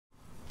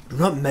Do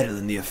not meddle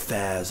in the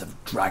affairs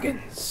of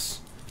dragons,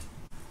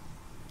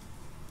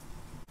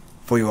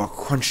 for you are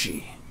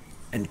crunchy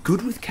and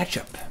good with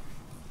ketchup.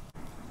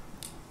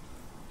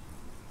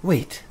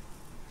 Wait,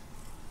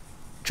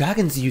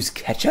 dragons use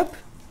ketchup?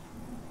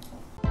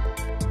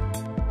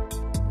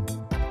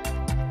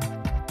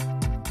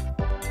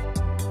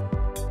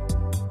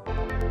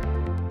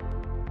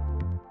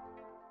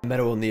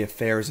 Meddle in the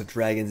affairs of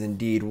dragons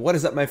indeed. What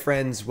is up, my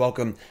friends?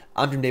 Welcome.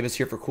 I'm Jim Davis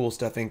here for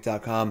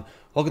CoolStuffInc.com.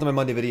 Welcome to my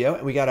Monday video,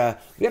 and we got a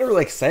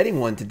really exciting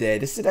one today.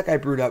 This is a deck I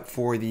brewed up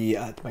for the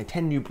my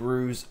 10 new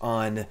brews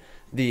on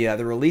the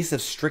release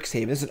of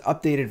Strixhaven. This is an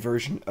updated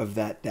version of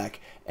that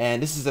deck,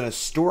 and this is an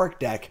historic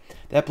deck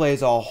that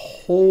plays a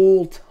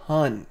whole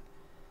ton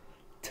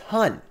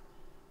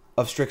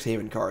of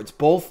Strixhaven cards,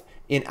 both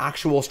in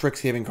actual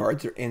Strixhaven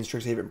cards or in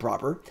Strixhaven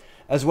proper,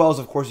 as well as,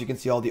 of course, you can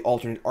see all the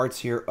alternate arts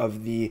here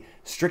of the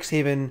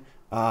Strixhaven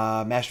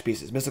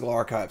masterpieces, Mystical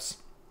Archives.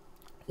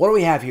 What do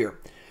we have here?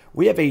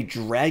 We have a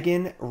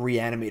Dragon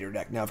Reanimator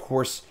deck. Now, of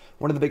course,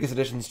 one of the biggest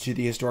additions to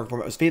the historic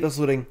format was Faithless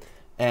Looting,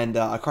 and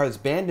a card that's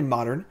banned in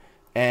Modern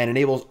and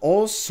enables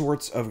all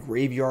sorts of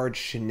graveyard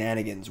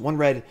shenanigans. 1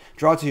 red,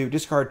 draw 2,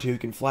 discard 2,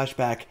 can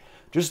flashback.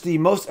 Just the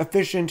most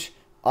efficient,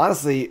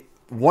 honestly,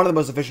 one of the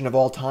most efficient of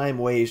all time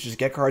ways to just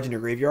get cards in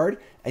your graveyard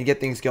and get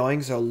things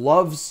going. So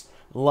loves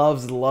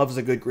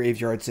a good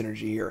graveyard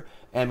synergy here.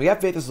 And we have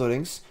Faithless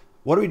Lootings.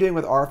 What are we doing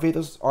with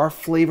our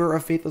flavor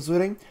of Faithless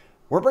Looting?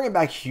 We're bringing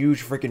back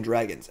huge freaking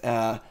dragons.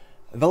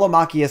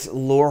 Velomachus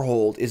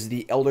Lorehold is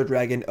the Elder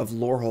Dragon of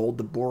Lorehold,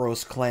 the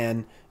Boros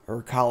clan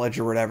or college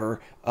or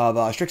whatever of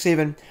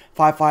Strixhaven.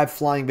 5/5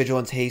 Flying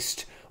Vigilance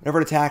Haste.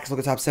 Whenever it attacks, look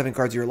at the top 7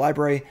 cards of your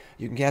library.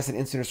 You can cast an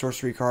instant or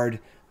sorcery card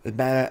with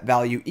mana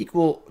value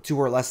equal to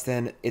or less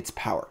than its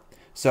power.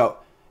 So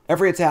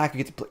every attack,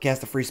 you get to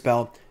cast a free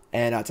spell,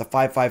 and it's a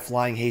 5/5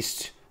 Flying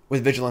Haste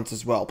with Vigilance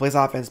as well. Plays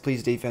offense,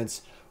 plays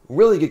defense.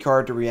 Really good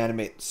card to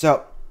reanimate.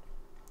 So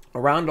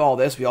around all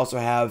this, we also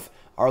have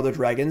our other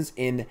dragons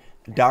in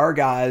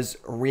Darigaaz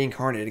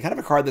Reincarnated. Kind of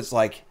a card that's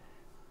like,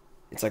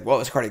 it's like, well,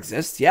 this card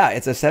exists? Yeah,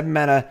 it's a 7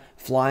 mana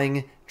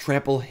Flying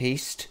Trample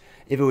Haste.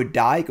 If it would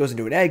die, it goes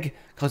into an egg,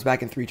 comes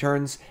back in 3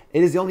 turns.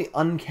 It is the only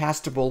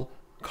uncastable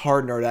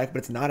card in our deck, but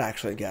it's not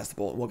actually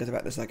uncastable. We'll get to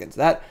that in a second.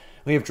 So that,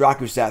 we have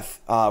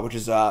Drakuseth, which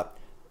is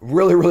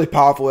really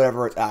powerful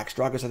whenever it acts.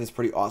 Dragonskull Summit is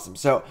pretty awesome.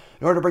 So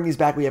in order to bring these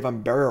back, we have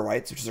Unburial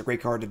Rites, which is a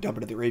great card to dump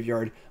into the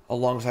graveyard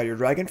alongside your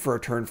dragon for a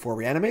turn 4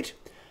 reanimate.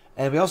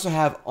 And we also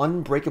have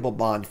Unbreakable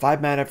Bond,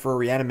 5 mana for a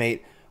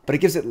reanimate, but it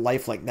gives it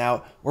lifelink.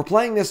 Now, we're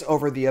playing this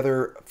over the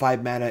other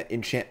 5 mana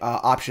enchant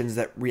options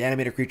that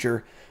reanimate a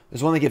creature.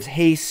 There's one that gives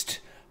haste,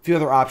 a few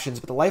other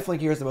options, but the lifelink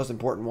here is the most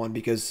important one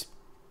because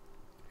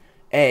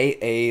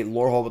A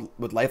Lorehold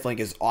with lifelink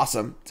is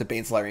awesome. It's a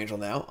Baneslayer Angel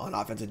now on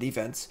offense and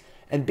defense.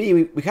 And B,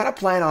 we kind of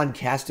plan on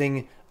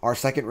casting our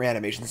second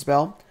reanimation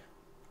spell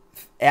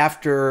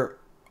after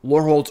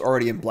Lorehold's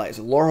already in play.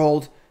 So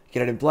Lorehold,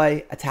 get it in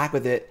play, attack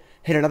with it,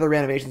 hit another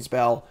reanimation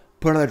spell,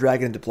 put another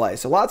dragon into play.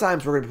 So a lot of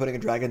times we're going to be putting a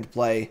dragon into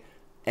play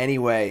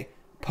anyway,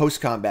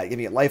 post-combat,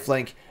 giving it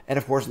lifelink, and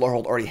of course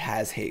Lorehold already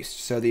has haste.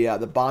 So the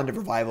Bond of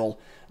Revival,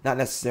 not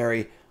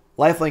necessary.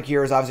 Lifelink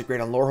here is obviously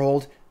great on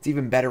Lorehold. It's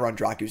even better on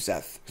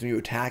Drakuseth, because when you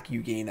attack,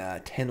 you gain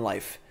 10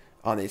 life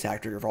on the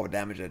attack trigger for all the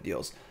damage that it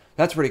deals.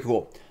 That's pretty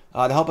cool.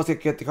 To help us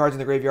get the cards in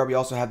the graveyard, we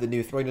also have the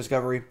new Thrilling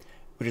Discovery,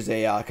 which is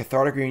a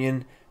Cathartic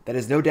Reunion that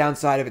has no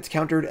downside if it's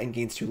countered and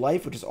gains 2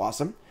 life, which is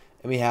awesome.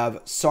 And we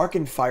have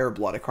Sarkhan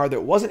Fireblood, a card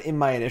that wasn't in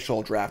my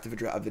initial draft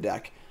of the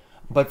deck,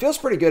 but feels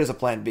pretty good as a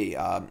plan B. 3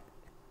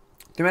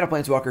 mana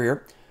Planeswalker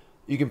here.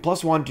 You can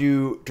 +1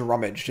 to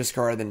Rummage,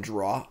 discard, then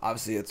draw.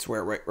 Obviously, that's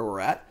where we're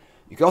at.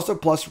 You can also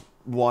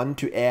 +1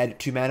 to add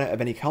 2 mana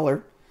of any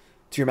color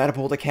to your mana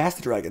pool to cast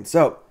the dragon.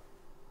 So,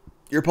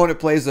 your opponent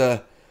plays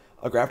a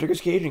Grafdigger's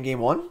Cage in game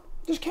 1,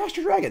 just cast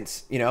your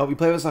dragons. You know, we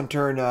play this on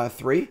turn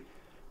 3.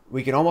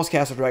 We can almost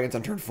cast our dragons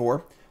on turn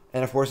 4.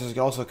 And of course, this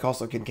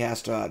also can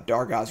cast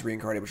Darigaaz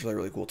Reincarnated, which is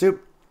really cool too.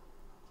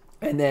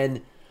 And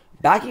then,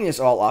 backing this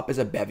all up is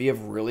a bevy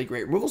of really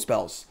great removal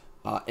spells.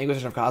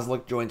 Inquisition of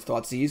Kozilek joins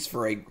Thoughtseize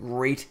for a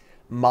great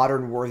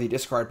modern-worthy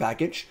discard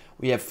package.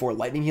 We have 4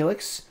 Lightning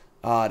Helix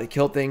to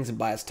kill things and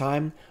buy us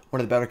time.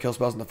 One of the better kill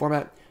spells in the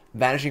format.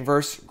 Vanishing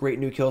Verse, great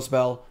new kill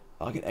spell.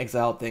 Can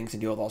exile things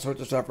and deal with all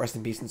sorts of stuff, rest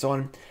in peace, and so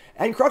on.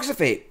 And Crux of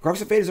Fate.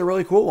 Crux of Fate is a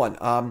really cool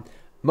one.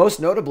 Most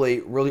notably,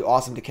 really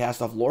awesome to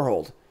cast off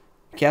Lorehold.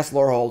 Cast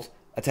Lorehold,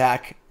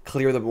 attack,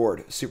 clear the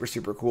board.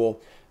 Super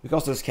cool. We can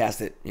also just cast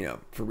it, you know,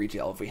 for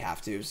retail if we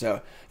have to.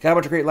 So, got a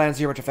bunch of great lands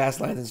here, a bunch of fast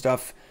lands and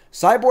stuff.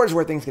 Sideboard is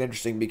where things get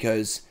interesting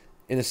because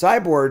in the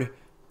sideboard,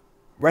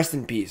 rest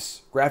in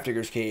peace,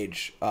 Grafdigger's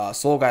Cage,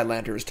 Soul Guide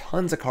Lanterns,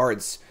 tons of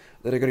cards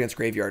that are good against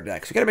graveyard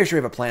decks. So, you gotta make sure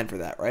you have a plan for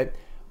that, right?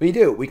 We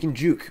do. We can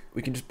juke.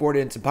 We can just board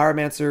in some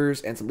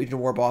Pyromancers and some Legion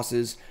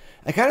Warbosses.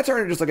 I kind of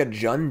turn it just like a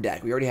Jund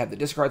deck. We already have the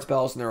discard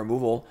spells and their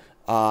removal.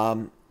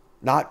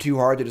 Not too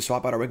hard to just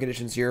swap out our win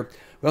conditions here.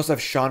 We also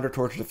have Chandra,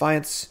 Torch of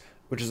Defiance,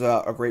 which is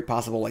a great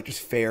possible, like,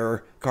 just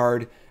fair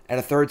card. And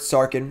a third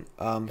Sarkhan,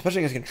 especially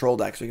against control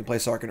decks. So we can play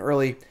Sarkhan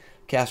early,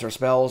 cast our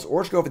spells,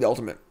 or just go for the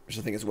ultimate, which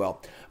I think as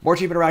well. More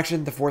cheap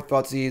interaction, the 4th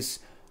Thoughtseize,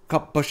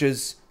 couple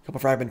pushes,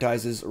 couple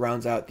Fragmentizes,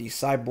 rounds out the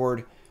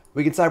sideboard.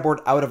 We can sideboard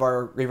out of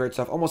our graveyard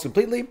stuff almost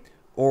completely,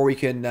 or we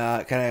can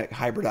kind of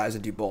hybridize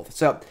and do both.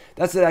 So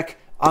that's the deck.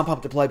 I'm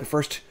pumped to play, but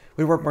first,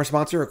 we work with our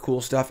sponsor at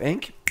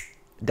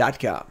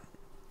CoolStuffInc.com.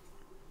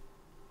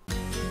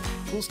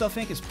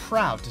 CoolStuffInc is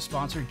proud to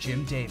sponsor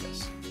Jim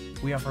Davis.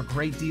 We offer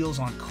great deals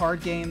on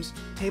card games,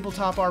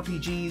 tabletop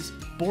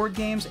RPGs, board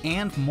games,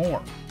 and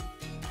more.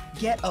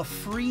 Get a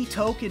free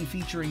token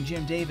featuring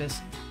Jim Davis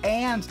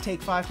and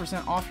take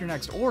 5% off your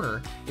next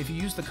order if you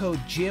use the code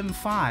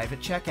JIM5 at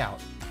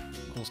checkout.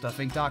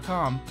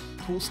 CoolStuffInc.com.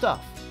 Cool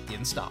stuff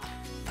in stock.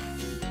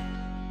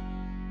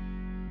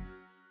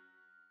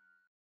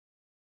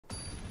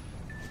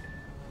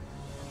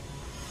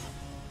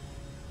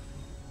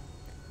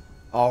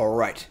 All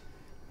right.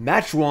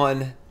 Match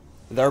 1.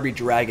 There'll be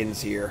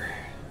dragons here.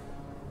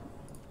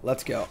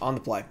 Let's go. On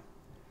the play.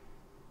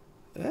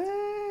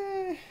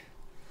 It's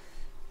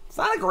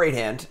not a great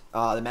hand.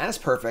 The mana's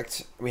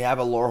perfect. We have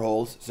a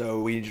Lorehold,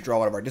 so we need to draw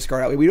one of our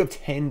discard outlets. We do have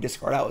 10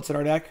 discard outlets in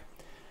our deck.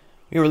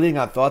 We were leading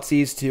on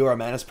Thoughtseize too. Our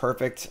mana's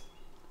perfect.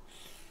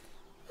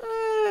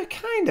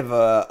 Kind of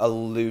a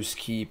loose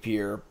keep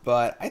here,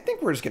 but I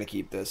think we're just going to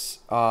keep this.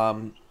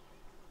 On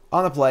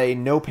the play,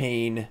 no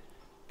pain.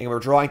 And we're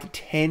drawing to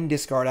 10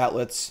 discard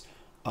outlets,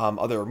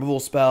 other removal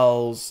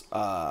spells,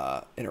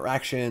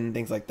 interaction,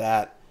 things like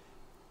that.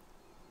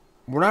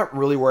 We're not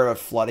really worried about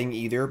flooding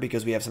either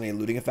because we have so many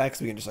looting effects.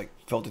 We can just like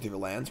filter through the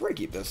lands. We're going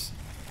to keep this.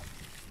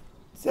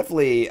 It's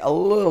definitely a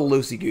little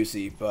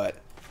loosey-goosey, but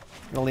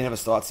I'm going to lean on a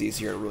Thoughtseize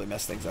here to really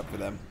mess things up for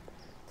them.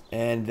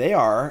 And they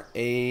are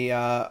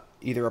a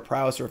either a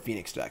Prowess or a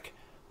Phoenix deck.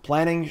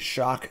 Planning,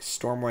 Shock,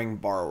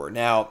 Stormwing, Borrower.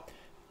 Now,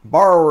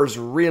 Borrower is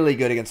really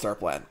good against our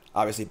plan.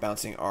 Obviously,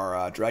 bouncing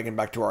our dragon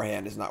back to our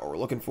hand is not what we're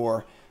looking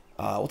for.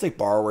 We'll take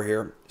Borrower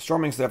here.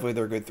 Stormwing's definitely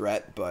their good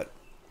threat, but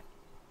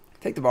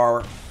take the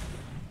Borrower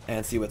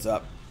and see what's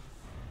up.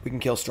 We can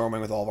kill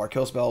Stormwing with all of our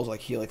kill spells,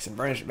 like Helix and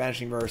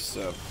Vanishing Verse,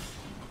 so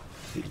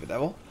Siege of the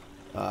Devil.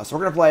 So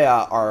we're going to play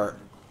our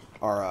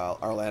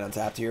land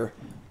untapped here.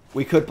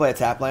 We could play a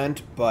tap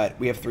land, but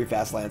we have 3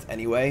 fast lands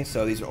anyway,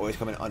 so these are always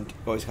come in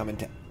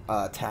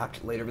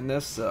tapped later than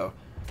this, so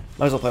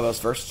might as well play those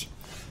first.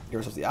 Give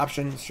ourselves the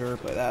option. Sure,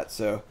 play that.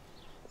 So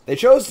they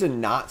chose to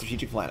not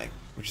strategic planning,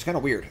 which is kind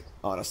of weird,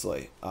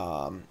 honestly.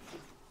 They're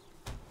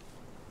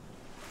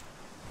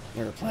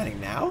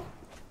planning now?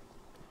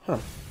 Huh.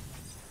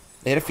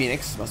 They hit a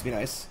Phoenix. Must be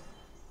nice.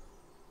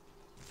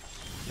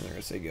 And they're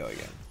going to say go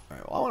again.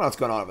 Alright, well, I don't know what's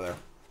going on over there.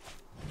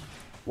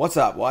 What's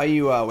up? Why are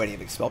you waiting?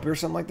 Have Expel Pierce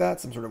or something like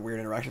that? Some sort of weird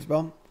interaction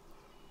spell?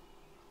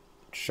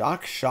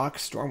 Shock,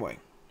 Stormwing.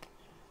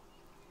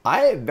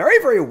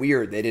 Very, very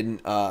weird. They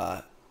didn't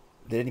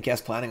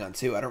cast planning on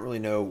 2. I don't really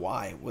know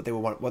why.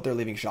 What they're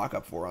leaving Shock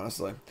up for,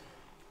 honestly.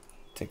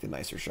 Take the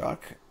nicer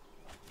Shock.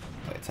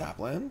 Play a tap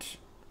land.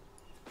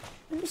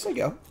 And just say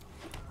go.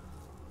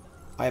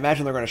 I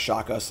imagine they're going to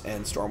Shock us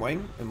and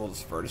Stormwing, and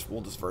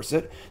we'll disperse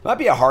it. Might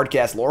be a hard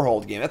cast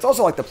Lorehold game. That's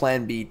also like the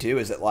plan B too.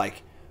 Is that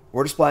like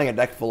we're just playing a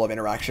deck full of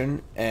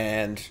interaction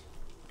and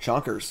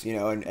chonkers, you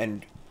know,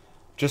 and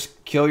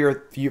just kill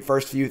your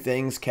first few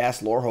things.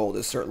 Cast Lorehold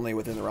is certainly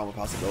within the realm of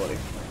possibility.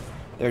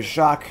 There's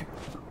Shock.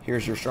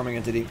 Here's your Storming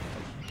Entity.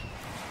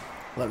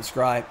 Let them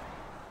scry.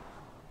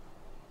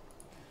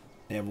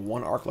 They have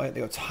 1 Arclight.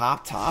 They go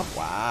top.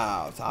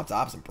 Wow,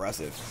 top's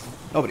impressive.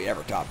 Nobody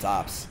ever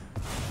tops.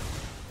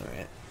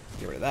 Alright,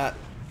 get rid of that.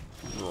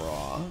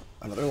 Draw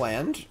another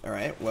land.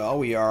 Alright, well,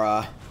 we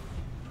are,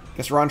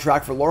 guess we're on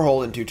track for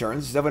Lorehold in 2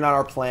 turns. It's definitely not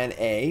our plan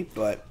A,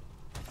 but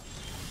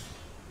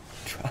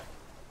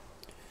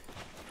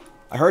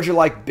I heard you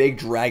like big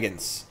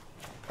dragons.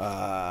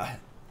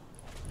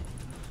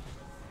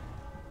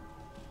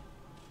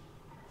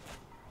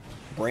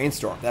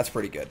 Brainstorm. That's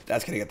pretty good.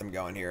 That's going to get them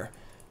going here.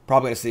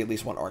 Probably going to see at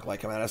least 1 Arclight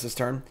come at us this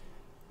turn.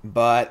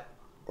 But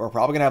we're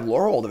probably going to have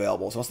Lorehold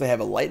available. So unless they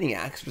have a Lightning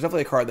Axe, there's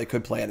definitely a card they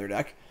could play in their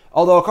deck.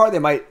 Although a card they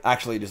might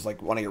actually just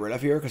like want to get rid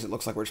of here because it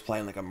looks like we're just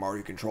playing like a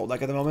Mario control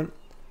deck at the moment.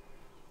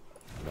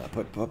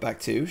 Put back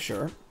 2,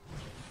 sure.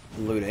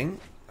 Looting.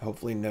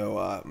 Hopefully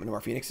no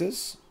more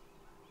Phoenixes.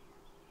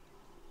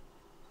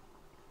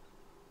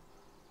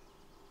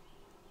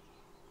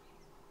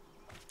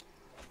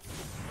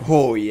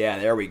 Oh yeah,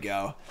 there we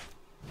go.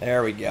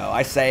 There we go.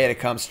 I say it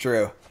comes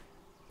true.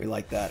 We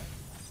like that.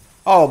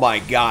 Oh my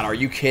god, are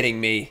you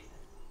kidding me?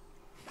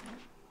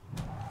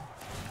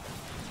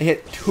 They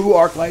hit 2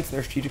 Arclights in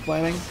their strategic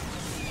planning.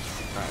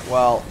 Alright,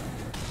 well,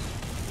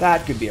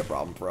 that could be a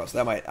problem for us.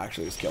 That might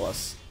actually just kill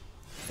us.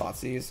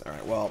 Thoughtseize.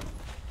 Alright, well,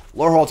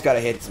 Lorehold's got to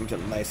hit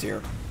something nice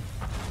here.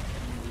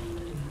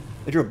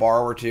 They drew a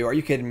Borrower too. Are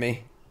you kidding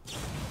me?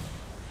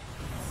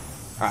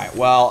 Alright,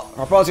 well,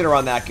 our opponent's going to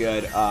run that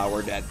good.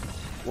 We're dead.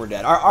 We're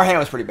dead. Our hand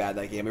was pretty bad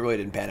that game. It really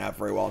didn't pan out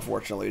very well,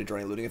 unfortunately, to draw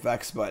any looting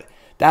effects, but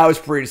that was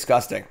pretty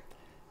disgusting.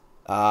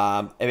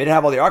 If we didn't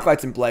have all the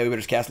Arclights in play, we would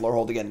just cast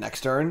Lorehold again next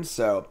turn,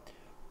 so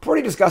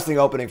pretty disgusting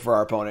opening for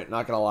our opponent,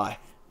 not gonna lie.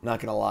 Not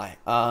gonna lie.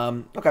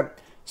 Okay,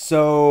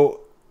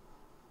 so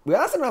We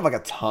honestly don't have like a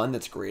ton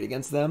that's great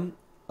against them.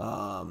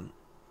 I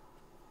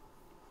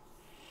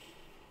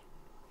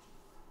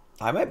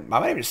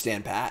might even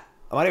stand pat.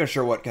 I'm not even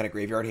sure what kind of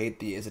graveyard hate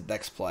the is it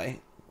Dex play.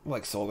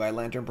 Like Soul Guide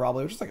Lantern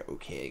probably, which is like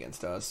okay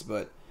against us,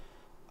 but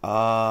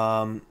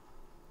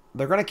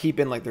they're gonna keep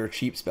in like their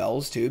cheap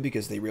spells too,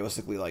 because they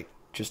realistically like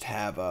just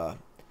have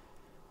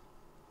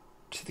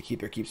just to keep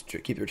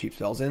their cheap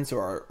spells in, so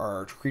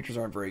our creatures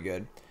aren't very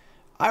good.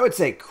 I would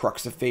say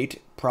Crux of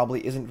Fate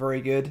probably isn't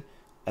very good,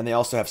 and they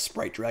also have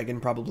Sprite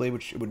Dragon probably,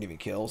 which it wouldn't even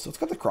kill. So it's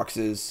got the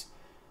Cruxes.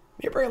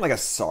 Maybe bring in like a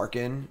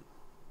Sarkhan.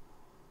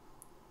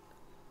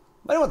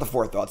 I don't want the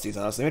 4 Thoughtseize,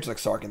 honestly. Maybe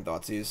just like Sarkhan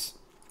Thoughtseize.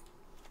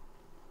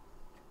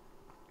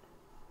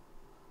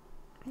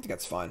 I think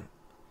that's fine.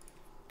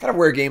 Kind of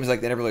weird games like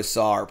they never really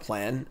saw our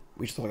plan.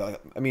 We just look like,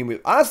 I mean,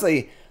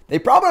 honestly, they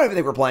probably don't even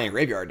think we're playing a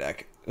graveyard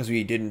deck because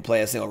we didn't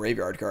play a single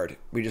graveyard card.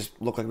 We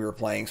just looked like we were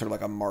playing sort of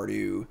like a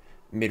Mardu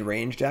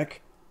mid-range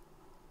deck.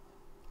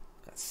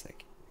 That's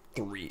sick.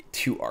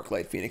 2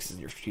 Arclight Phoenixes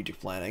in your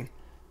strategic planning.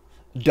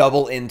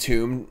 Double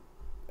Entomb,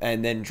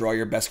 and then draw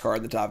your best card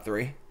in the top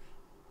 3.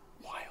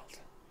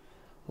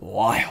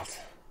 Wild.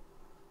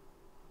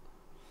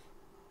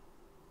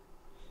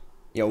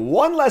 Yeah,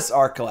 1 less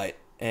Arclight,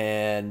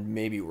 and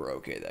maybe we're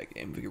okay that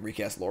game. We can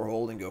recast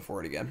Lorehold and go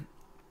for it again.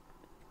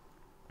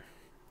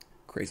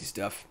 Crazy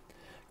stuff.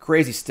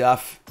 Crazy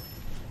stuff.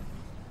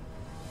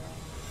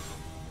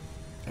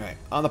 Alright,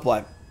 on the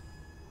play.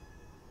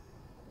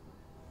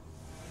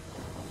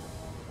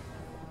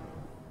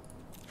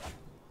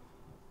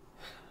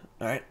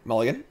 Alright,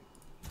 mulligan.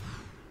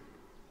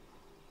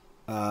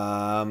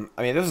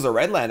 I mean, this is a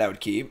red land I would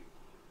keep,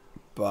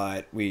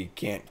 but we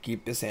can't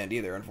keep this hand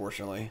either,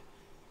 unfortunately.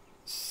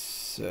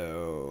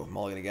 So,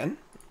 mulligan again.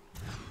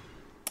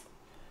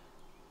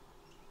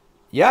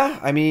 Yeah,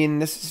 I mean,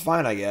 this is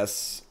fine, I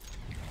guess.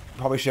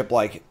 Probably ship,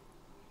 like,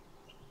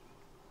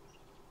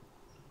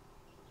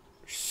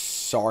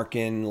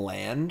 Sarkhan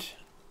land.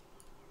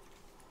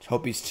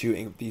 Hope these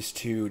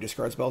two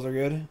discard spells are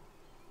good.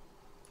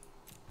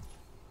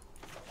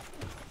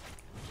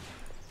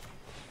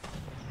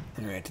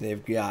 Alright,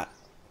 they've got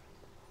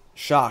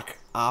Shock,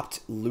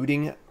 Opt,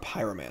 Looting,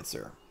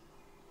 Pyromancer.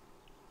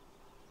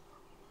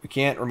 We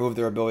can't remove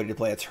their ability to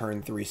play a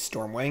turn 3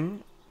 Stormwing,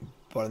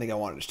 but I think I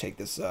want to just take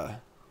this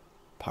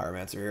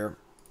Pyromancer here.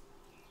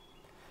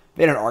 If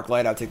they had an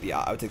Arclight, I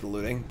would take the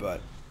Looting, but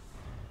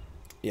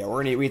yeah,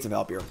 we need some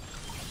help here.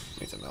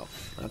 We need some help.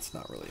 That's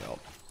not really help.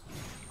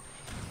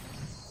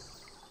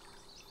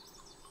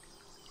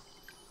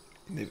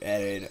 They've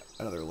added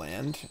another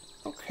land.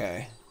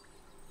 Okay.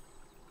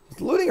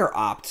 Looting or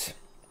Opt?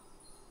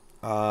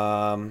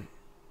 I'm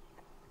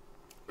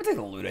gonna take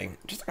the Looting.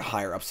 Just like a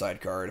higher upside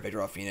card if I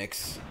draw a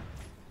Phoenix.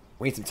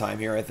 We need some time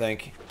here, I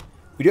think.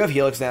 We do have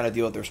Helix now to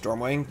deal with their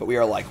Stormwing, but we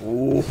are like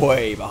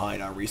way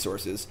behind on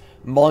resources.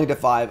 Mulling to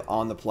 5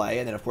 on the play,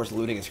 and then of course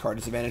Looting is card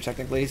disadvantage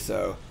technically,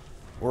 so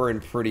we're in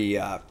pretty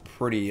deep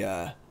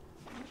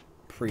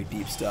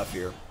stuff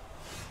here.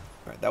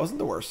 Alright, that wasn't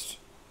the worst.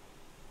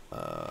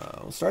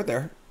 We'll start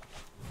there.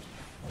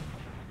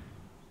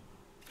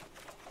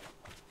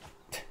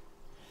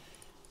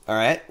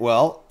 Alright,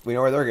 well, we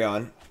know where they're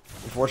going.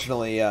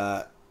 Unfortunately,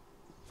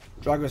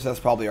 Dragoseth's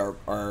probably our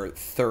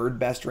 3rd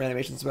best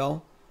reanimation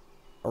spell.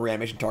 Or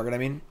reanimation target, I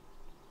mean.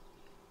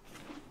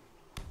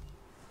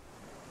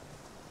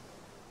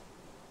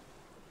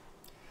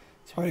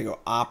 So how do you go?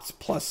 Opt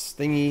plus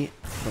thingy.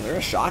 Oh, they're going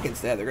to shock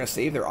instead. They're going to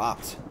save their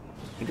Opt.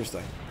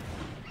 Interesting.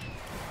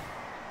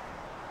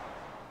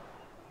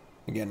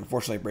 Again,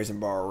 unfortunately, Brazen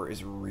Borrower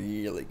is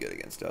really good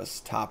against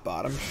us. Top,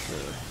 bottom,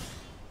 sure.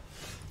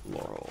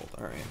 Lorehold.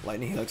 Alright.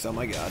 Lightning Helix, oh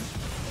my god.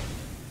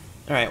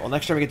 Alright, well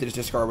next time we get to just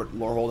discard what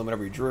Lorehold and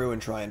whatever we drew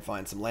and try and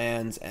find some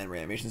lands and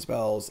reanimation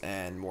spells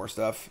and more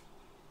stuff.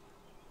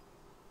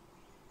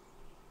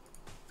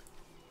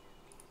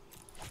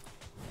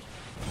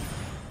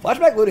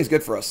 Flashback Looting is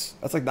good for us.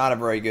 That's like not a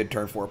very good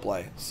turn 4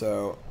 play.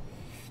 So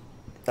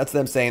that's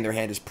them saying their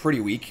hand is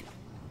pretty weak.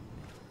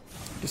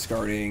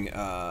 Discarding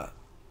a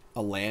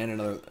land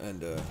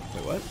and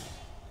wait, what?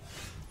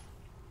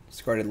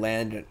 Discarded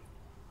land.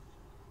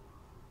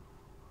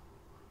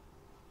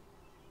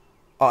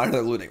 Oh,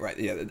 another Looting, right.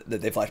 Yeah,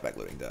 they flashback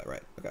Looting,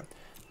 right. Okay.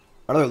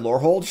 Another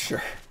Lorehold?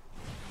 Sure.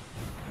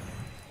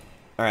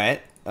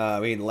 Alright.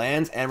 We need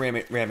lands and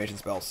reanimation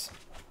spells.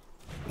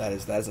 That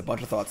is a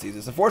bunch of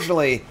Thoughtseizes.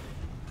 Unfortunately,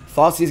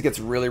 Thoughtseize gets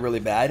really, really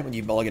bad when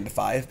you mulligan to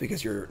 5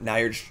 because you're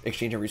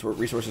exchanging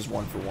resources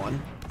 1 for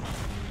 1.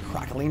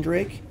 Crackling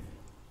Drake?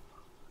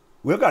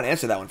 We've got an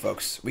answer to that one,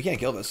 folks. We can't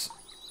kill this.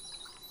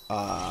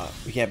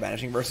 We can't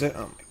Vanishing Verse it.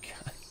 Oh my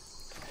god.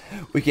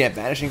 We can't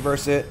Vanishing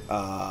Verse it.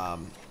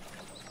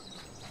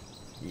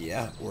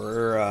 Yeah,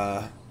 we're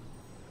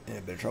in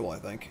a bit of trouble, I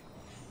think.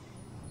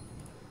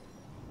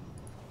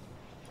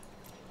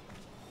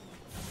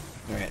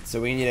 Alright,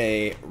 so we need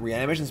a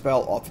reanimation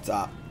spell off the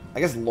top. I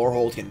guess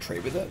Lorehold can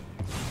trade with it.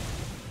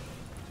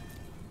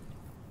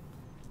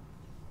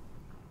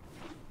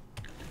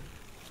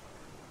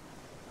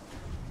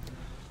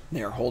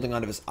 They are holding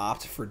onto his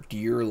Opt for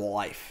dear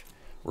life.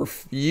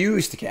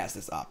 Refuse to cast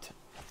this Opt.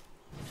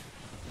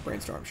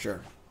 Brainstorm,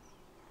 sure.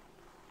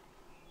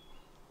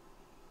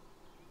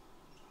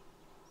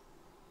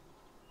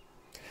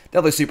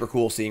 Definitely super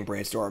cool seeing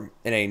Brainstorm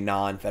in a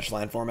non-fetch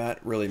land format.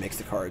 Really makes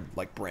the card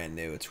like brand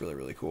new. It's really,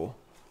 really cool.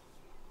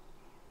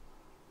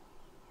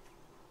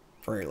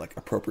 Very like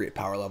appropriate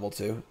power level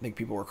too. I think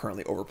people are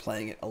currently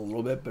overplaying it a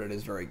little bit, but it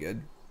is very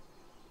good.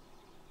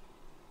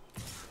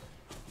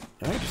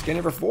 Alright, just getting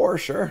it for 4,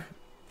 sure.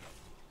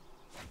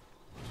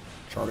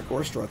 Chart of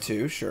course, draw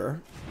 2,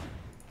 sure.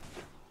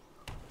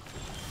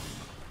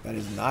 That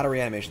is not a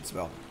reanimation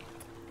spell.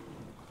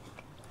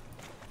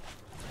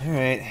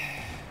 Alright.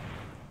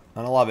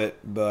 I don't love it,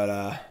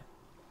 but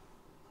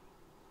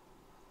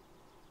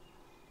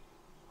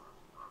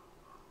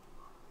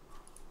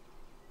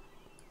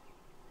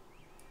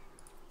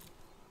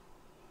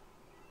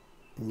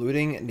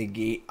looting,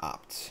 negate,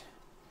 opt.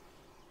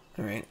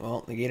 Alright,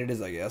 well, negate it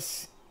is, I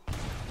guess. I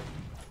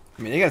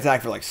mean, they can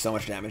attack for like so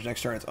much damage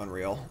next turn, it's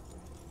unreal.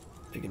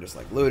 You can just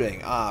like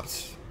looting,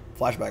 opt,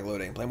 flashback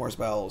looting, play more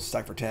spells,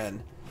 stack for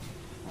 10.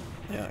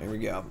 Yeah, here we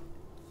go.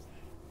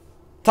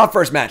 Tough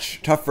first match.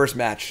 Tough first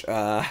match.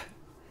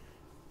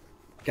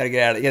 Gotta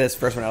get this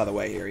first one out of the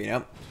way here, you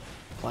know?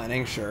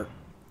 Planning, sure.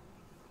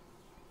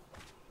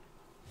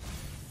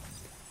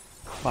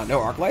 Wow, no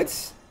arc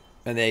lights?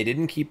 And they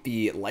didn't keep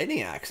the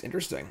lightning axe.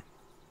 Interesting.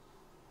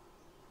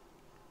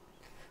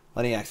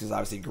 Lightning axe is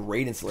obviously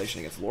great installation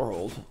against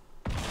Lorehold.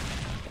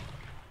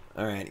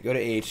 Alright, go to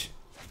H.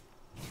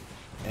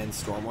 And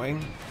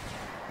Stormwing.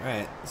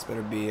 Alright, this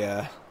better be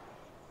a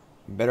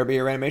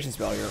reanimation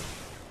spell here.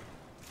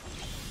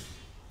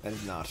 That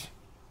is not.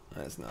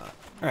 That is not.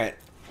 Alright.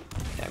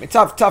 Yeah, I mean,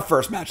 tough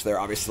first match there,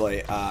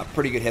 obviously.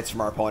 Pretty good hits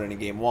from our opponent in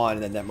game 1,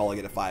 and then that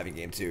mulligan at 5 in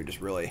game 2.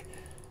 Just really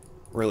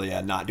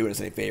not doing us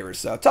any favors.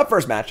 So, tough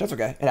first match. That's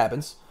okay. It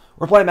happens.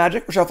 We're playing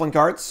Magic. We're shuffling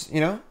cards. You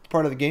know,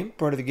 part of the game.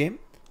 Part of the game.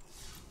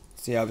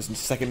 See how this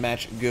second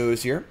match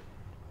goes here.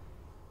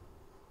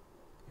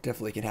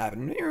 Definitely can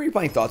happen. When you're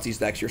playing Thoughtseize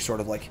decks, you're sort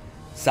of like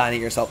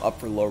signing yourself up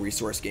for low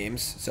resource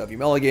games. So, if you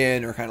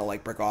mulligan or kind of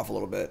like break off a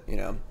little bit, you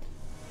know,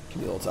 it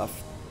can be a little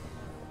tough.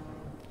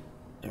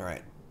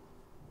 Alright.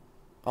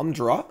 On the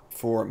draw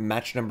for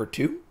match number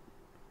 2.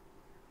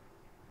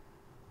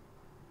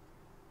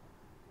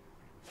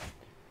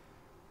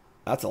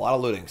 That's a lot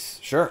of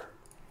lootings. Sure.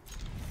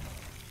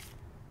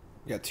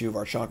 We got 2 of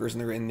our chonkers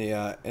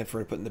in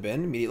for put in the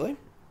bin immediately.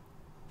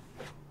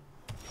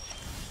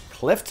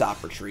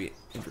 Clifftop Retreat.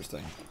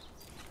 Interesting.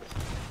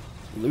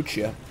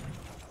 Lucia.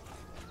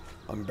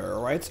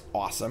 Unburial Rites.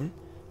 Awesome.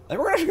 I think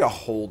we're actually going to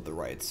hold the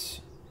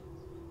rights.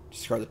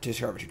 Discard our 2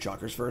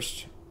 chonkers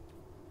first.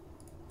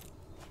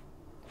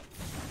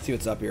 See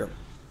what's up here.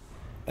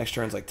 Next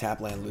turn's like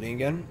tap land looting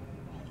again.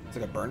 It's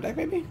like a burn deck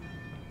maybe?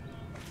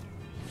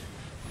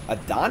 A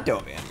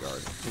Donto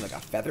Vanguard. Like a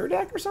feather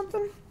deck or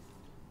something?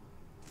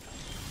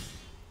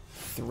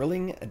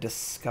 Thrilling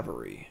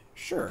Discovery.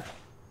 Sure.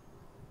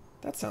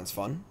 That sounds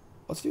fun.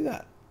 Let's do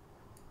that.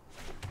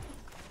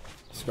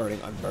 Discarding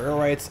Unburial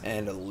Rites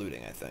and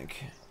looting, I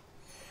think.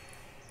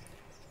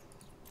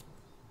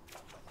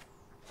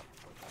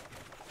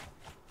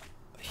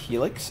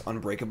 Helix,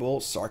 Unbreakable,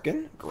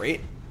 Sarkhan.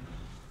 Great.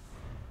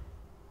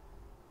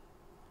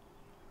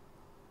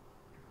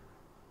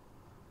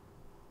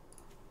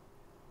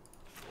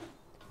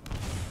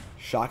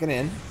 Shocking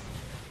in.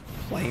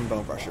 Playing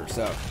Bone Crusher.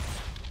 So,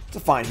 it's a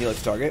fine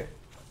Helix target.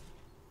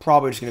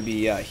 Probably just going to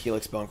be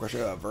Helix Bone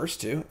Crusher. Verse,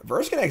 too.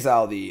 Verse can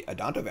exile the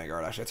Adonto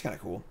Vanguard, actually. That's kind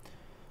of cool.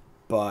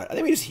 But I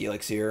think we just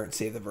Helix here and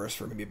save the Verse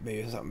for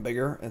maybe something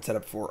bigger. And set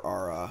up for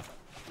our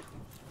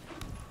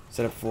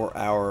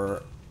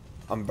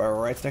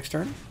Unburial Rites next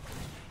turn.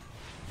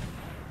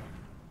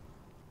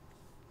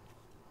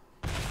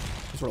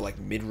 Sort of like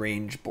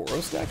mid-range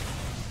Boros deck,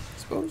 I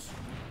suppose.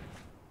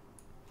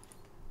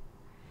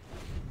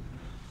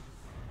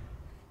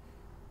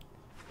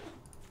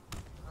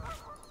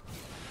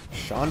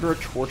 Chandra,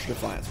 Torch,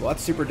 Defiance. Well,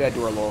 that's super dead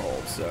to our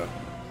Lorehold, so...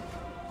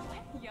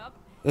 Yep.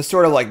 This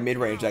sort of like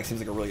mid-range deck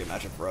seems like a really good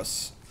matchup for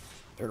us.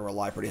 They're going to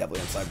rely pretty heavily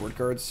on sideboard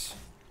cards.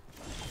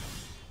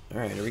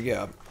 Alright, here we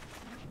go.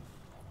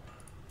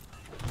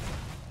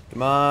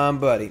 Come on,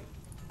 buddy.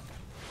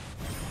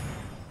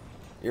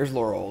 Here's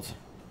Lorehold.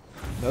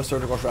 No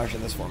surgical extraction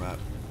in this format.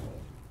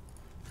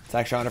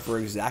 Attack Chandra for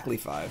exactly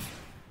 5.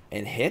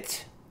 And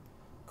hit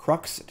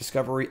Crux,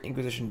 Discovery,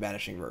 Inquisition,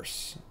 Vanishing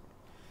Verse.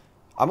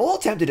 I'm a little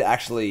tempted to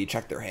actually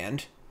check their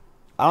hand.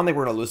 I don't think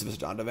we're going to lose this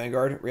Donto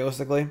Vanguard,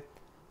 realistically.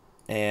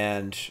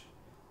 And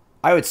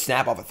I would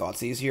snap off a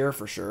Thoughtseize here,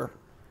 for sure.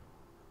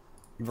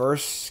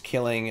 Verse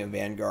killing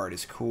Vanguard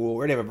is cool. We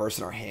already have a Verse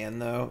in our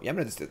hand, though. Yeah,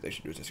 they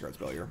should do a discard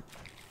spell here.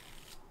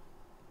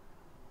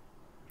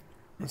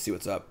 Let's see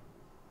what's up.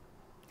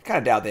 I kind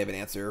of doubt they have an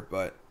answer,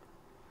 but...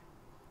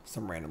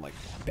 some random, like,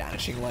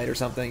 Banishing Light or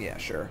something? Yeah,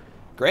 sure.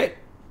 Great.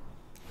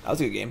 That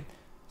was a good game.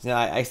 So now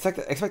I expect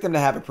them to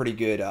have a pretty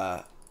good...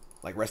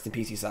 like rest in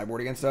PC sideboard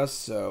against us,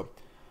 so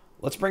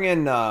let's bring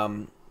in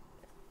so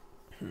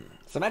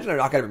imagine they're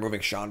not going to be removing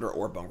Chandra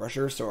or Bone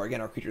Crusher, so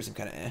again our creatures seem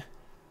kind of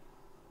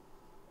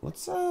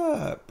Let's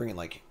bring in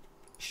like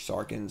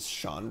Sarkhan's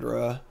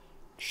Chandra.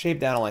 Shave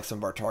down on like some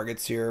of our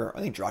targets here.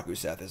 I think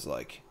Drakuseth is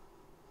like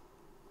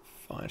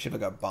fine. Shave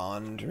like a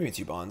bond, or maybe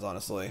 2 bonds,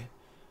 honestly.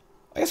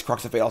 I guess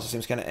Crux of Fate also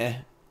seems kind of eh.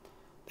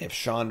 They have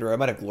Chandra. I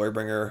might have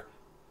Glorybringer.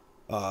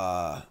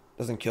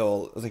 Doesn't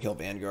kill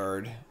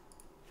Vanguard.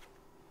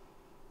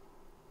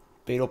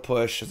 Fatal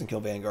Push doesn't kill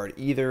Vanguard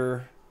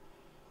either.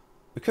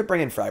 We could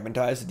bring in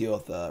Fragmentize to deal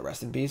with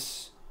Rest in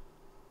Peace.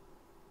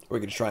 Or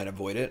we could try and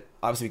avoid it.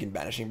 Obviously, we can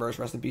Vanishing Verse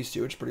Rest in Peace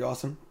too, which is pretty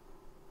awesome.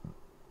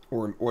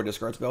 Or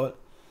discard spell it.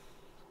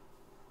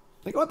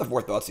 I think I want the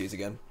 4th Thoughtseize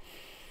again.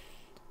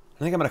 I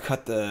think I'm going to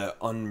cut the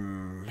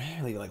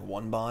maybe like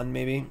 1 bond,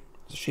 maybe.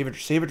 So save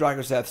a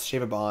Dragoseth,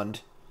 shave a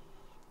bond.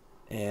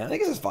 And I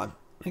think this is fun.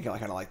 I think I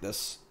kind of like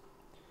this.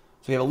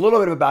 So we have a little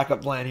bit of a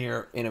backup plan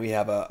here. And we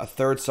have a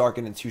 3rd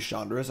Sarkhan and 2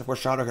 Chandras. Of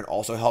course, Chandra can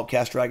also help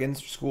cast dragons,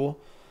 which is cool.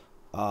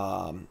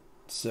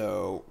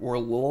 So we're a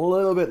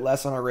little bit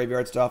less on our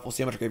graveyard stuff. We'll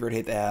see how much graveyard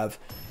hate they have.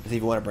 And see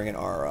if we want to bring in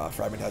our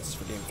Fragmentizes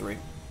for game 3.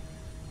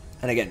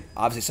 And again,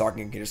 obviously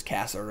Sarkhan can just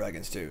cast our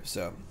dragons too.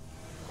 So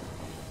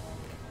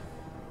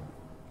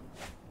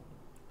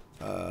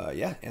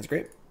yeah, hand's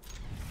great.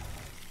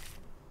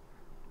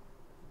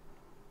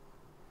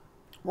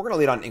 We're going to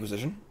lead on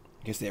Inquisition,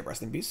 in case they have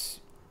Rest in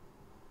Peace.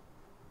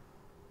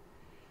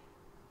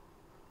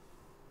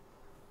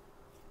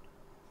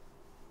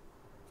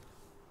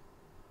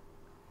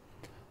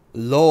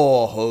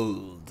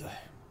 Lorehold.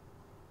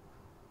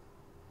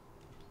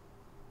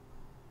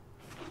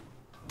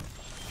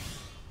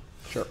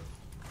 Sure.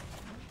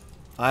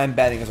 I'm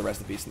betting as a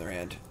Rest in Peace in their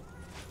hand.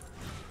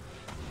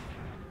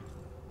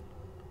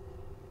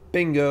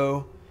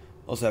 Bingo.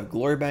 Also have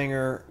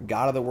Glorybringer,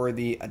 God of the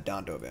Worthy,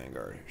 Adanto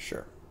Vanguard.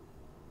 Sure.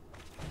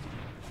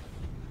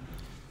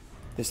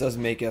 This does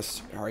make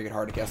us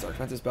hard to cast our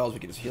expensive spells. We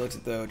can just Helix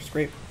it though, which is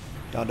great.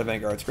 Adanto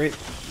Vanguard's great.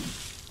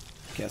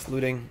 Cast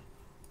Looting.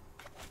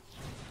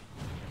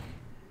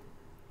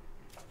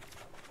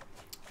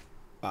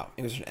 Wow,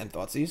 Inquisition and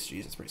Thoughtseize.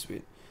 Jeez, that's pretty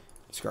sweet.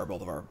 Discard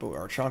both of our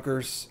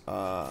chunkers.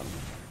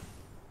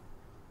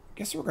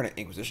 Guess we're going to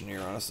Inquisition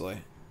here,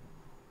 honestly.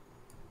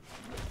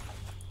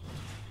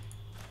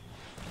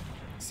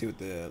 Let's see what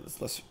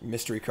this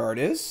mystery card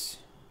is.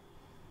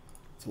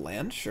 It's a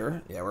land,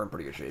 sure. Yeah, we're in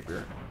pretty good shape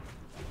here.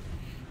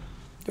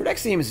 Their deck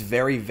seems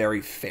very,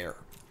 very fair.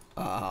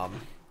 You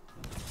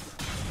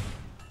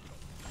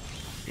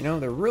know,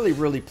 they're really,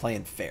 really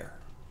playing fair.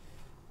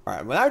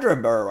 Alright, when I draw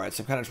Unburial Rites,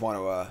 I kind of just want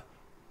to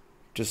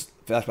just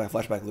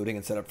flashback looting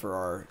and set up for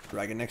our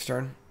dragon next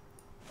turn.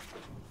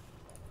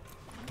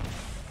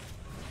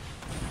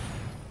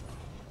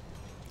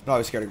 I'm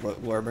always scared of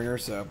Glorybringer,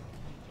 so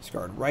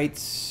discard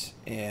Rites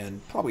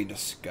and probably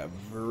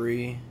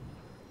Discovery.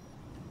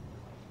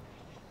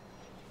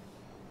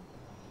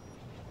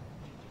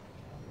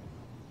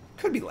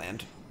 Could be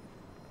land.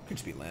 Could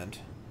just be land.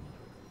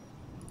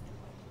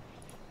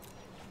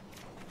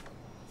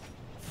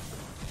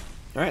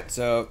 Alright,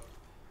 so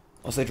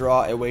once I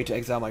draw a way to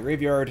exile my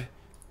graveyard,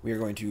 we are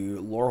going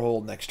to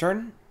Lorehold next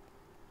turn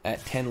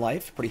at 10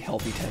 life. Pretty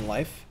healthy 10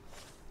 life.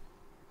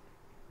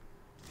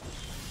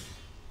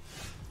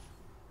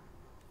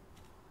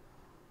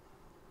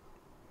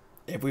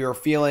 If we were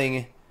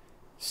feeling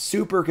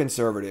super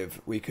conservative,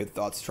 we could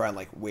try and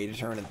like wait a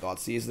turn and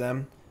Thoughtseize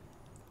them.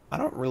 I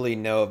don't really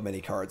know of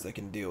many cards that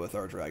can deal with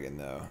our dragon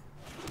though.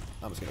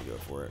 I'm just gonna go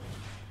for it.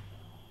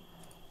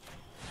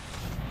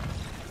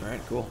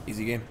 Alright, cool.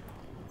 Easy game.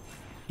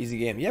 Easy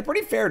game. Yeah,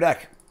 pretty fair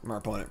deck from our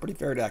opponent. Pretty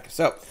fair deck.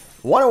 So,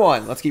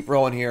 101. Let's keep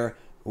rolling here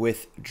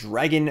with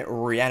Dragon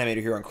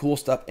Reanimator here on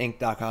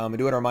CoolStuffInc.com. I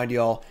do want to remind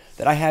you all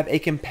that I have a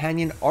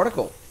companion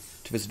article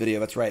to this video.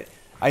 That's right.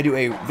 I do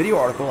a video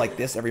article like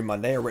this every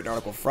Monday, a written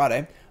article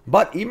Friday.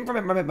 But even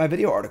from my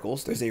video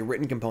articles, there's a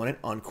written component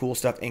on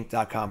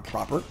CoolStuffInc.com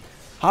proper.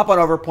 Hop on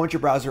over, point your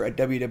browser at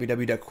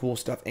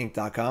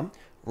www.CoolStuffInc.com.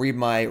 Read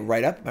my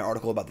write-up, my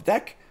article about the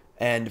deck.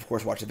 And, of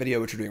course, watch the video,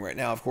 which we're doing right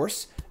now, of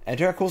course. And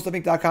check out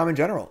CoolStuffInc.com in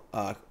general.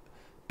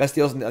 Best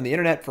deals on the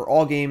internet for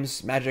all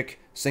games, Magic,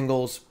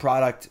 singles,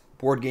 product,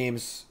 board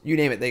games, you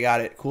name it, they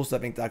got it.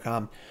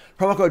 CoolStuffInc.com.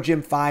 Promo code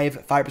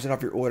Jim5, 5%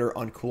 off your order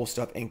on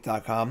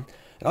CoolStuffInc.com.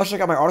 And also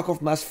check out my article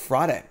from last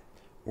Friday,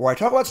 where I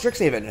talk about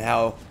Strixhaven and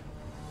how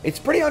it's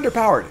pretty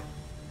underpowered.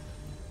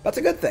 That's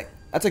a good thing.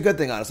 That's a good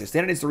thing, honestly.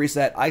 Standard needs to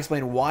reset. I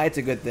explain why it's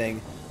a good thing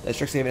that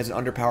Strixhaven is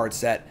an underpowered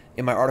set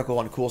in my article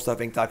on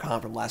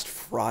CoolStuffInc.com from last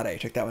Friday.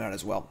 Check that one out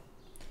as well.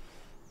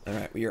 All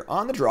right, we are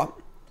on the draw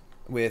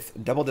with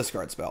double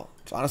discard spell,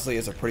 which honestly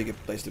is a pretty good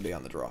place to be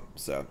on the draw.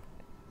 So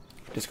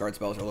discard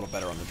spells are a little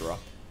better on the draw.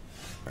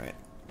 All right,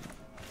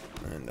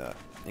 and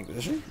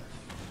Inquisition.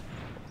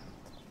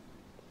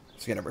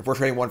 So again, if we're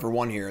trading 1 for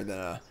 1 here,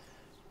 then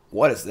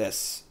what is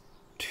this?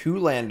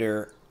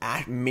 2-lander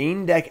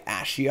main deck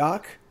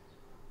Ashiok.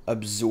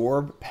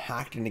 Absorb,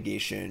 Pact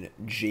Negation,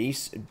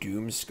 Jace,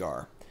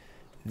 Doomscar.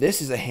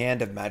 This is a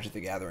hand of Magic the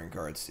Gathering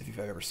cards, if you've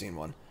ever seen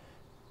one.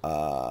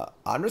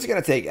 I'm just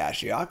going to take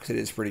Ashiok, because it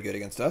is pretty good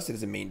against us. It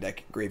is a main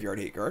deck graveyard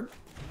hate card.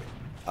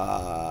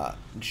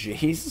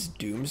 Jace,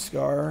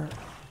 Doomscar.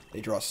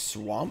 They draw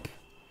Swamp,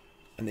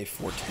 and they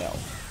foretell.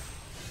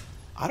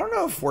 I don't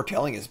know if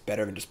foretelling is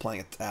better than just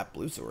playing a tap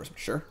blue source, but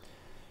sure.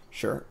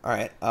 Sure.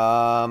 Alright.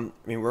 I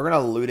mean, we're going to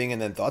Looting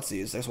and then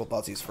Thoughtseize. I guess we'll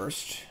Thoughtseize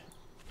first.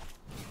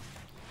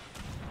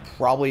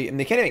 Probably, I mean,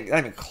 they can't even, not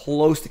even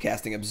close to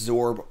casting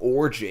Absorb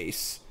or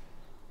Jace.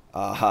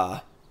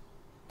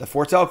 The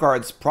Foretell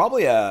card's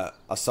probably a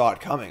Saw It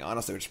Coming,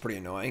 honestly, which is pretty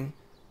annoying.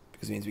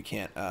 Because it means we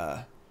can't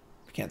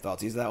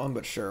Thoughtseize that one,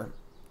 but sure.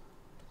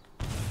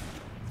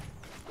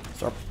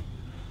 So,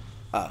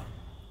 oh,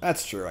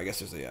 that's true. I guess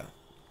there's a,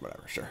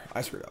 whatever, sure.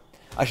 I screwed up.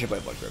 I should play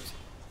Blood Crypt.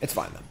 It's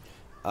fine, then.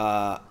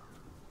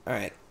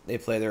 Alright, they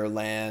play their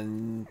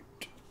land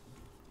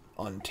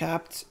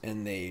untapped,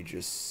 and they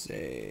just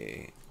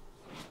say,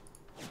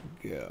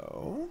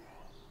 go.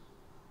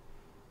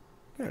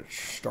 I'm going to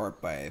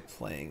start by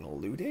playing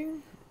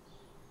Looting.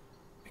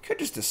 I could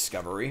just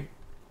Discovery. I'm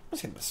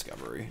just going to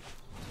Discovery.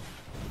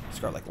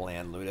 Start like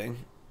land Looting.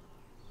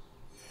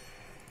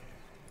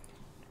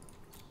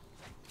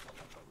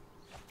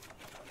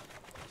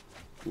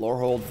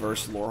 Lorehold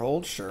versus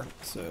Lorehold, sure.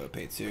 So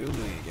pay 2,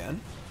 Looting again.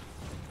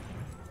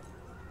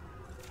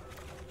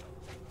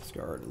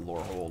 Discard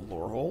Lorehold,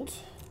 Lorehold.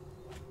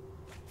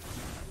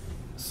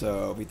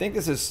 So if we think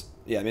this is,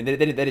 yeah, I mean they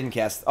didn't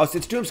cast. Oh, it's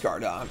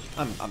Doomscarred. No,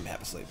 I'm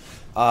half asleep.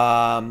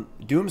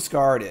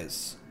 Doomscarred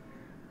is.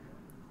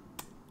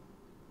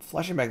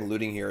 Flashing back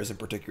Looting here isn't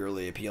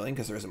particularly appealing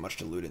because there isn't much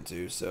to loot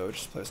into. So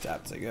just play a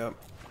tap as I go.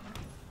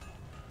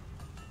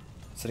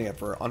 Setting up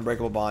for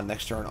Unbreakable Bond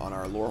next turn on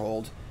our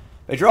Lorehold.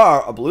 They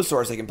draw a blue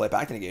source, they can play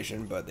Pact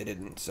Negation, but they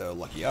didn't, so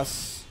lucky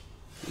us.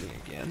 Looting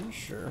again,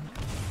 sure.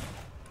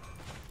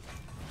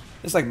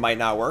 This like might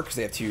not work because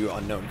they have 2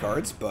 unknown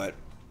cards, but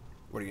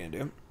what are you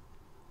gonna do?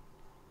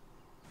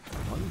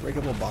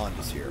 Unbreakable Bond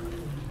is here.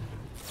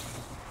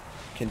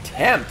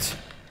 Contempt!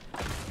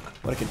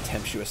 What a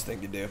contemptuous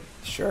thing to do.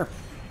 Sure.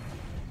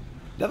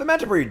 Another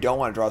matchup where you don't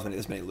want to draw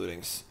this many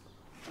lootings.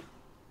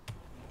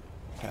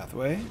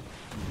 Pathway,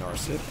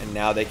 Narset, and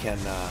now they can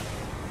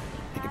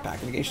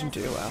Pact Negation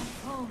too. Wow.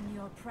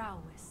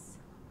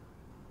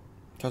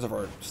 Tons of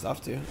our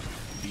stuff too.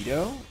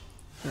 Veto.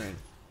 Alright.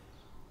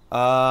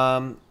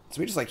 So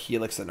we just like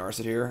Helix and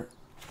Narset here.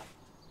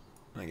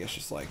 I guess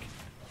just like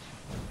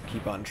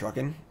keep on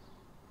trucking.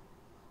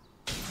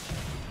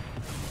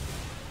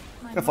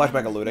 Got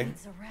flashback of Looting.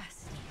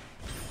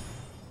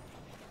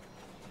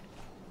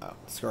 Oh,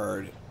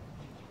 discard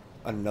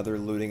another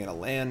Looting and a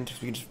land.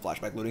 We can just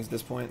flashback Lootings at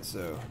this point,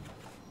 so.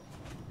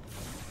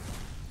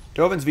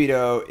 Dovin's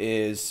Veto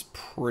is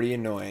pretty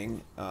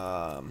annoying.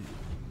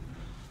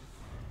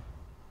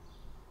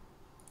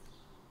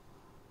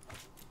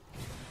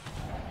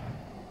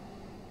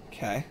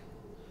 Okay. I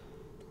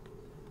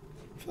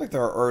feel like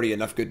there are already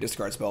enough good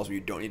discard spells where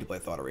you don't need to play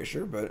Thought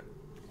Erasure, but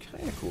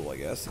kind of cool, I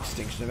guess.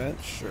 Extinction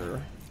Event,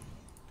 sure.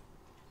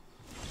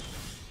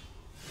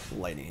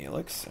 Lightning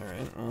Helix,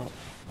 alright, well,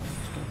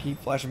 just gonna keep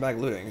flashing back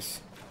Lootings.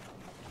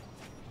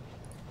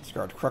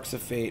 Discard Crux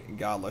of Fate,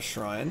 Godless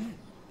Shrine.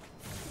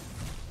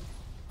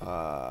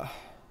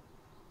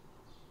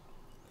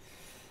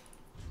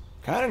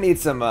 Kind of need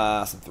some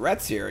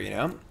threats here, you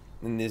know?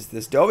 And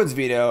this Dovin's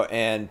Veto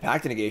and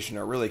Pact Negation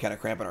are really kind of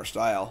cramping our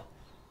style.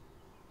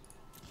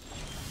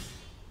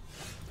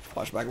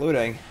 Flashback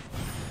Looting.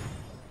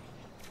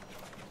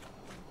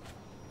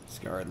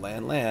 Discard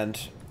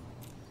land.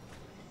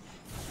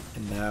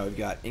 And now we've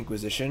got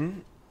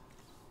Inquisition,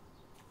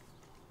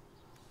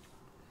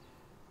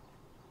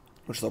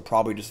 which they'll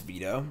probably just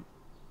veto.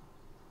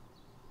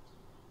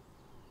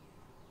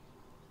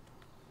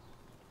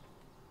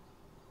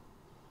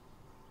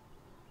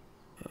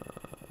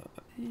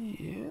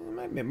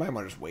 Yeah, might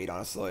want to just wait,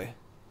 honestly.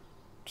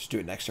 Just do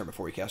it next turn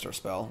before we cast our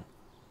spell.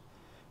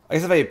 I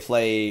guess if I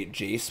play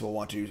Jace, we'll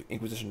want to do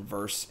Inquisition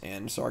Verse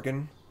and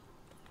Sarkhan.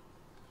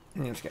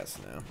 Let's guess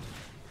now.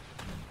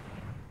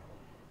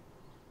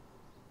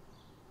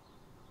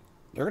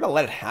 They're gonna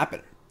let it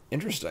happen.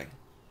 Interesting.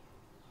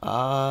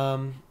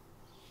 And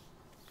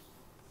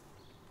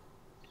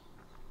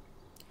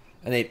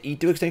they eat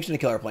to Extinction to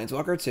kill our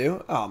Planeswalker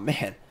too. Oh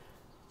man,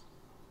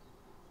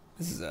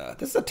 this is a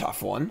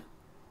tough one.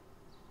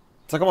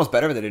 It's like almost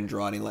better if they didn't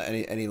draw any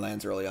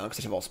lands early on because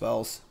they have all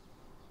spells.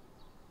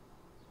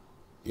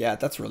 Yeah,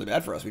 that's really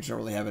bad for us. We just don't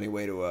really have any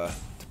way to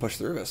push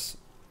through this.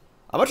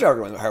 I'm not sure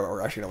how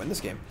we're actually gonna win this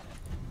game.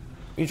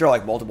 We can draw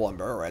like multiple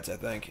Unburial Rites, I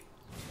think.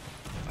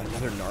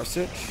 Another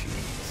Narset?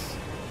 Jeez.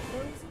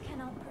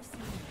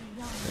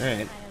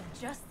 Alright.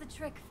 Just the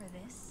trick for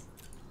this.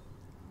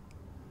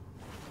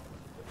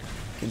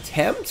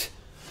 Contempt?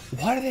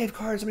 Why do they have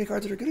cards? So many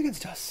cards that are good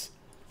against us?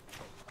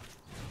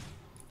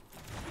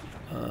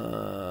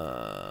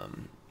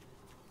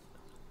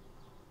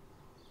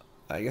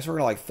 I guess we're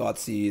gonna like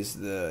Thoughtseize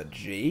the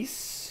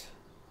Jace.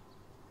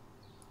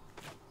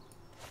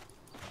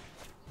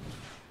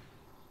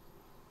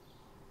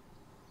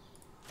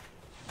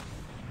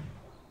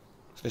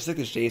 So I think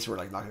this Jace we're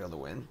like not gonna be able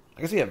to win.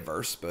 I guess we have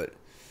Verse, but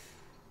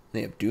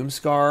they have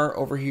Doomscar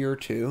over here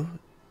too.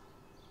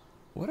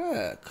 What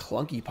a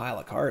clunky pile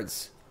of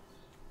cards.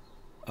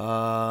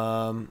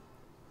 Um...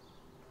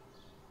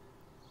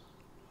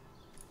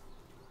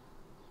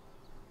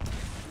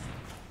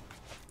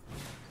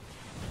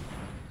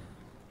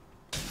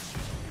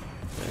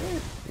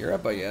 You're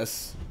up, I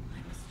guess.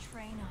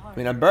 I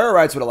mean, Unburial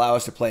Rites would allow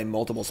us to play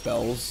multiple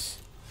spells.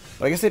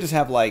 But I guess they just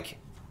have, like,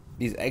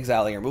 these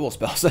exiling removal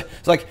spells.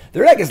 It's like,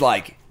 their deck is,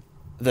 like,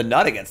 the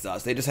nut against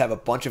us. They just have a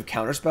bunch of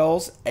counter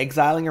spells,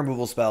 exiling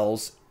removal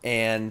spells,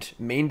 and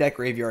main deck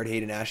graveyard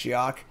hate and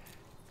Ashiok,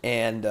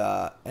 and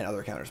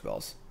other counter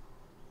spells.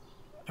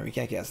 I mean, we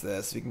can't cast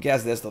this. If we can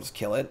cast this, they'll just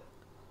kill it.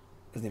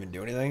 Doesn't even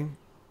do anything.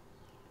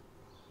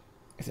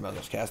 I guess they might as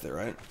well just cast it,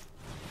 right?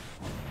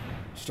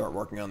 Start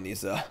working on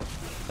these, and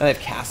they have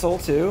Castle,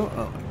 too?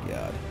 Oh my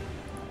god.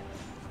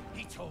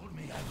 He told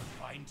me I would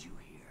find you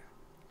here.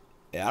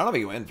 Yeah, I don't know if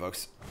we can win,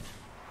 folks.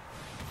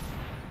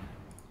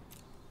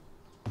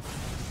 I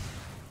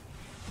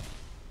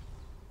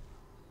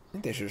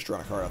think they should just draw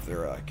a card off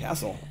their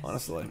castle,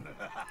 honestly.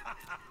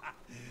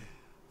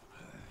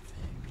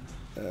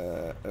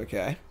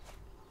 Okay.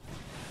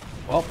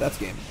 Well, that's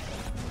game.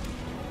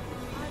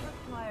 I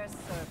require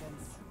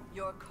servants.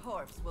 Your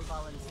corpse will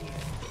volunteer.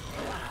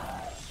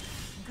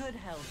 Good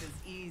health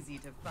is easy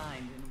to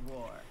find in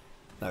war.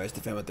 Now I just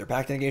defend with their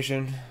pact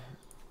negation.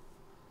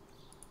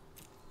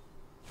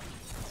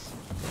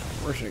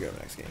 Where should I go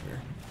next game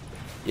here?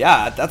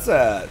 Yeah, that's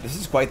this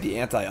is quite the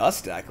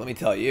anti-us deck, let me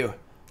tell you.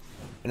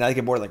 And I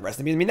can board like rest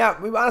in peace. I mean, now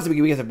honestly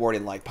we get to board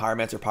in like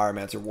Pyromancer,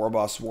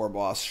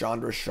 Warboss,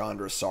 Chandra,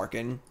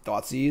 Sarkhan,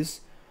 Thoughtseize,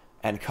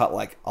 and cut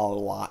like a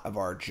lot of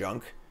our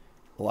junk.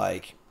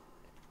 Like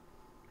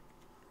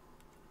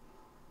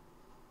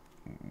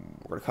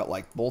we're gonna cut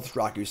like both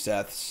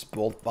Drakuseths,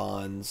 both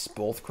Bonds,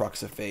 both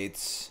Crux of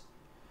Fates,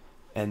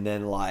 and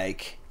then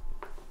like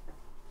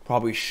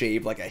probably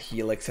shave like a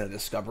Helix and a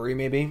Discovery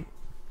maybe.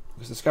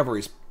 Because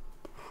Discovery's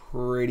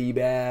pretty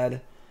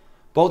bad.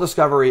 Both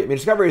Discovery, I mean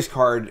Discovery is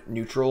card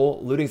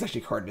neutral. Looting is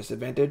actually card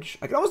disadvantage.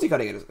 I can almost see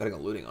cutting a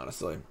looting,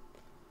 honestly.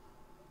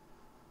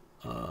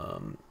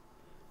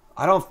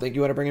 I don't think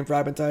you want to bring in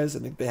Fragmentize. I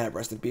think they have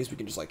Rest in Peace. We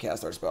can just like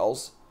cast our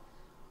spells.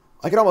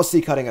 I can almost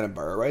see cutting an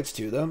Unburial Rites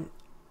too, though.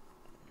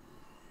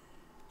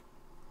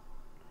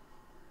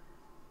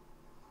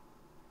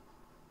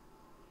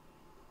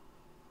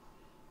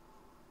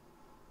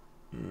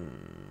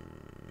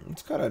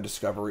 Let's cut a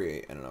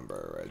Discovery and an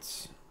Unburial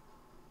Rites.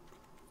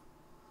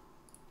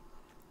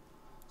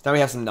 So now we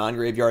have some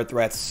non-graveyard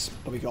threats,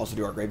 but we can also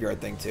do our graveyard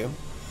thing too.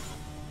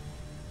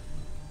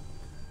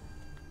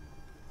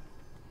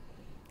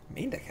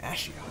 Main deck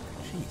Ashiok.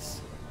 Jeez.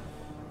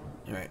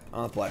 Alright,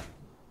 on the play.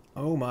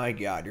 Oh my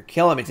god, you're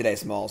killing me today,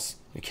 Smalls.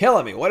 You're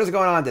killing me. What is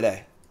going on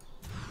today?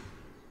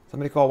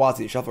 Somebody call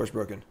Watsy. Shuffler's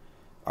broken.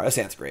 Alright, this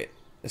hand's great.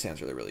 This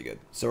hand's really, really good.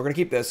 So we're going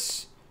to keep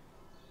this.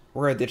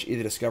 We're going to ditch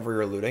either Discovery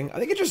or Looting. I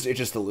think it's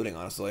just the Looting,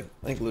 honestly.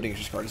 I think Looting is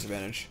just card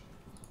disadvantage.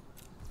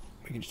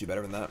 We can just do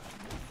better than that.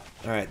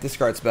 Alright,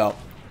 discard spell.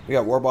 We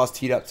got Warboss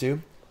teed up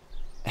too.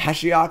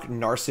 Ashiok,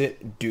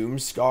 Narset,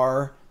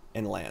 Doomscar,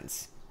 and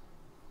lands.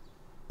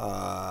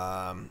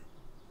 I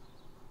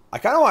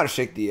kind of want to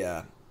shake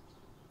the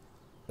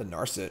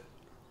Narset.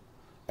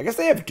 I guess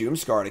they have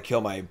Doomscar to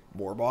kill my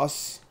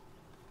Warboss.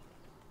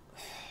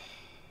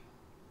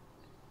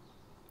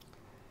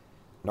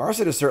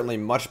 Narset is certainly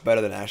much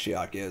better than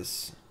Ashiok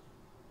is.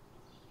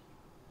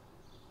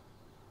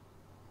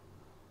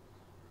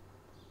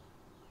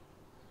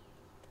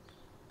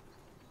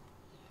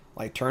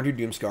 Like, turn 2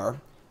 Doomscar,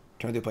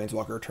 turn 2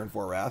 Planeswalker, turn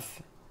 4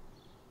 Wrath.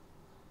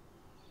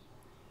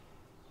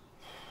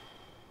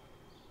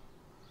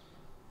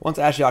 Once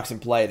Ashiok's in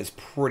play, it is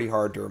pretty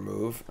hard to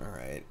remove.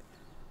 Alright.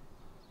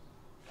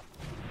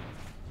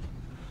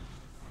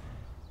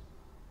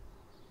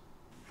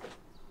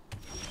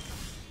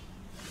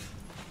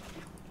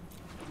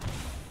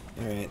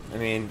 Alright, I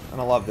mean, I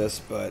don't love this,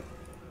 but...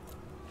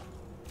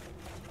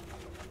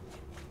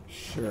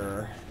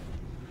 Sure.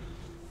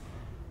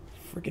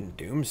 Freaking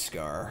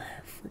Doomscar.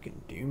 Freaking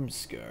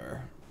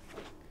Doomscar.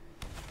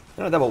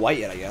 Not a double white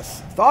yet, I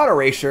guess. Thought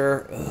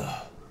Erasure.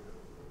 Ugh.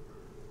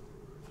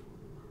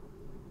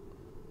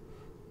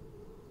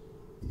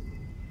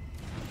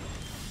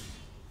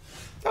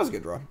 That was a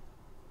good draw.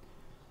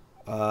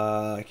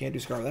 I can't do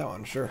Scar with that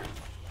one, sure.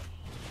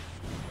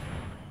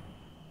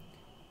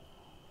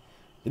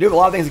 They do have a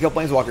lot of things to kill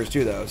Planeswalkers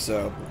too, though,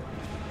 so...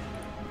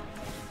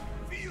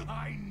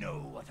 I know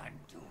what I'm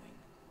doing.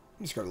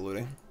 Discard the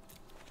Looting.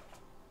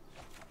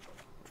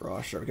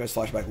 Draw, sure. We can just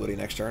flashback Looting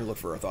next turn, look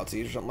for a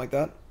Thoughtseize or something like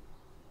that.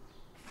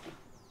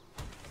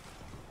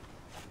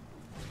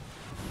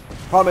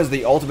 Problem is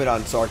the ultimate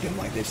on Sarkhan,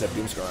 like, they just have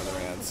Doomscar on their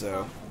hand,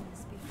 so...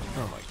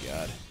 Oh my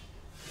god.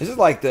 This is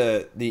like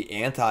the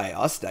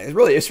anti-us deck. It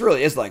really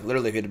is like,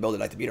 literally, if you had to build a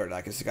deck to beat our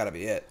deck, it's gotta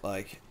be it.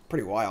 Like,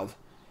 pretty wild.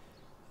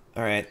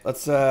 Alright,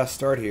 let's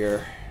start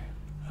here.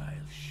 I'll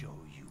show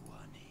you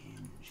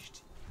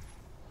unhinged.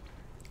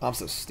 I'm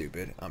so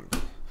stupid.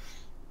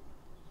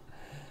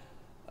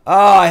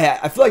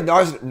 I feel like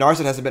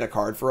Narset hasn't been a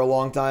card for a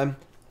long time,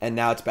 and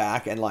now it's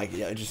back, and like,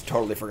 yeah, I just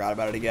totally forgot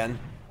about it again.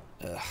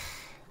 Ugh.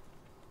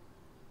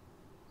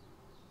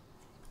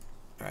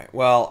 All right.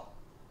 Well,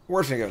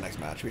 we're just gonna go next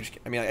match. We just,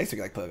 I mean, I guess we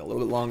could like play like a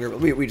little bit longer, but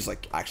we just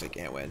like actually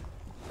can't win.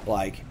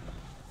 Like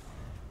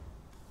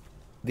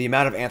the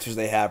amount of answers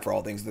they have for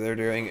all things that they're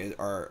doing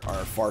are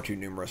far too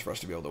numerous for us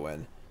to be able to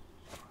win.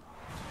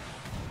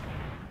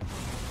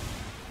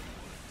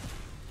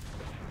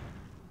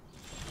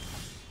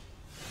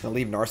 Gonna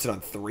leave Narset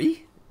on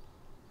 3?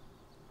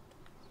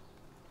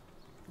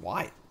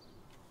 Why?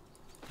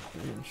 I'm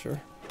not even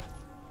sure.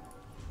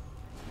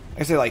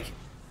 I say like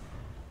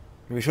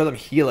we show them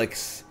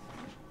Helix.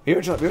 We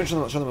would show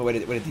them a way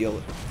to deal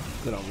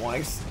with it on one.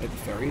 Like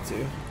Fairy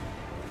too.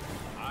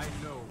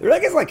 Their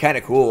deck is like kind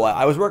of cool.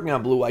 I was working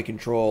on blue-white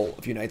control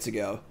a few nights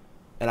ago,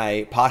 and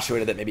I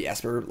postulated that maybe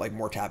Esper, like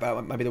more tap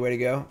out, might be the way to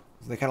go.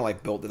 So they kind of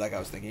like built the deck I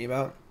was thinking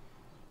about.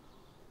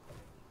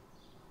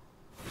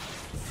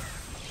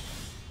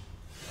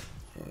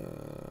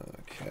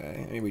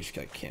 Okay, I mean we just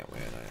like, can't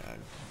win.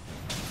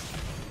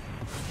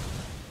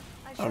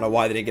 I don't know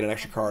why they didn't get an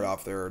extra card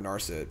off their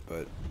Narset,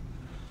 but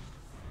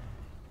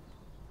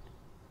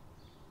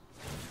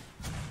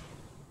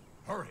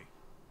hurry.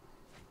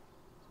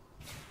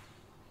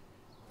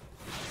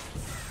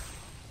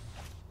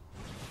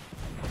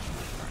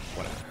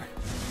 Whatever.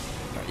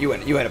 Right, you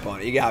win,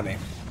 opponent. You got me.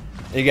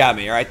 You got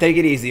me. All right, take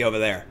it easy over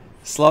there.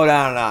 Slow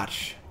down a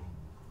notch.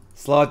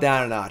 Slow it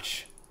down a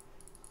notch.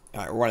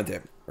 All right, we're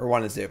 1-2. We're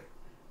 1-2.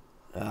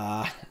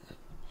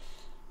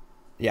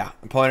 Yeah,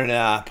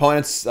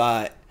 opponents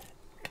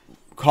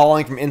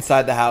calling from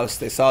inside the house.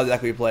 They saw the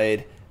deck we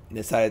played and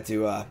decided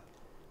to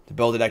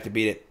build a deck to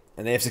beat it,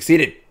 and they have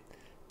succeeded.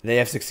 They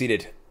have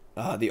succeeded.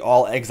 The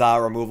all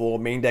exile removal,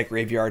 main deck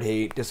graveyard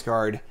hate,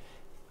 discard,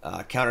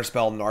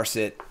 counterspell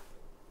Narset,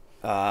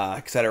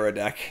 etc.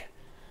 deck.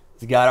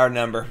 It's got our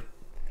number.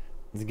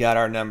 It's got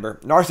our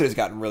number. Narset has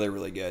gotten really,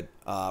 really good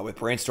with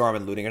Brainstorm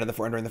and looting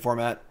entering the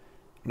format.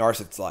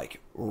 Narset's like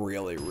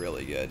really,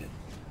 really good.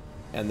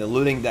 And the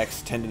looting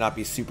decks tend to not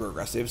be super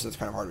aggressive, so it's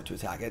kind of harder to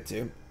attack it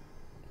too.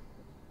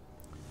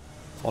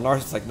 Well,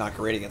 Narset's like not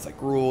great against like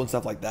Gruul and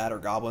stuff like that, or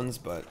goblins,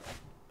 but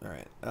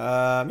alright.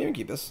 Maybe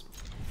keep this.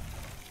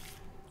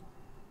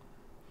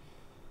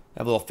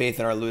 Have a little faith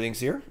in our lootings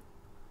here.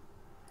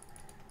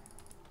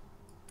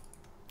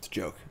 It's a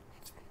joke.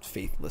 It's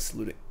faithless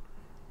looting.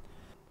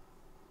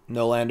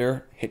 No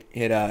lander. Hit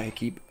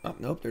keep. Oh,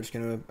 nope, they're just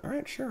gonna.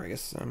 Alright, sure, I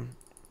guess.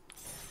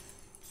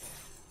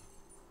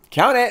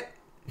 Count it!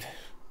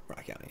 We're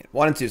not counting it.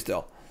 1-2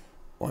 still.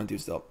 1-2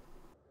 still.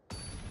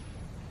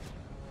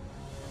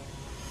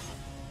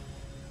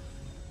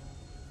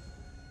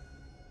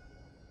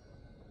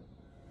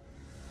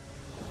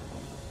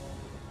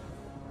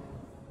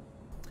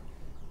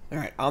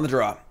 Alright, on the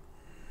draw.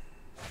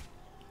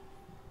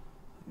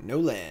 No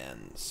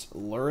lands.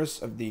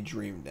 Lurrus of the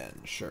Dream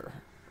Den. Sure.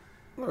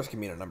 Lurrus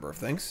can mean a number of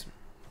things.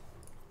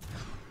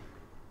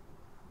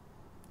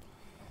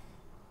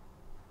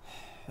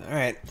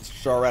 Alright,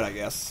 let's draw red, I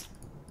guess.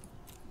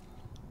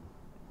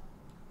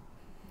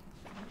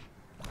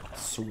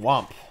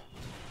 Swamp.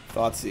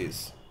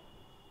 Thoughtseize.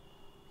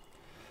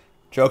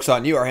 Joke's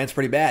on you, our hand's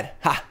pretty bad.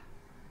 Ha!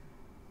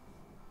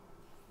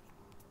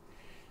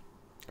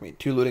 I mean,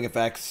 2 looting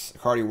effects, a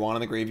card you want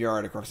in the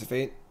graveyard, a Crux of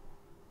Fate.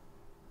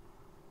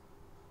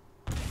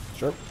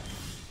 Sure.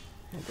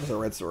 There's a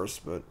red source,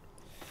 but...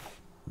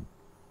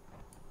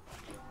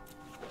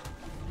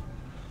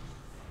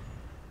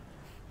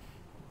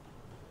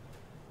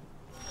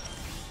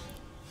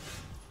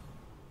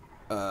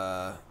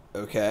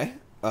 Okay.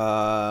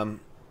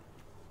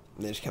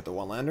 They just kept the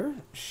 1-lander.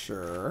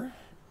 Sure.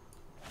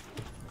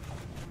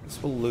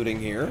 Guess we're looting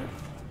here.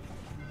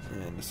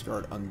 And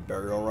discard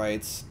Unburial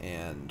Rites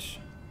and...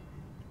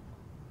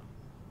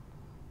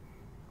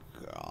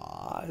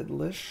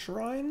 Godless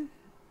Shrine?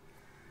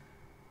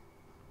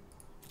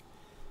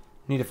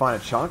 Need to find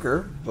a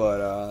chunker,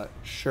 but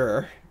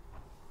sure.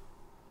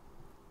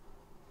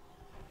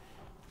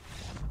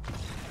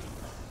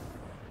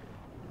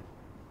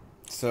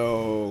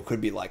 So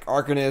could be like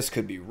Arcanists,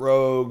 could be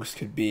Rogues,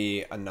 could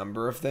be a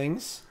number of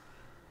things.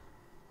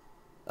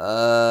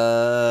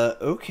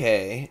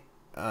 Okay.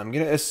 I'm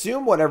gonna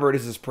assume whatever it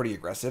is pretty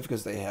aggressive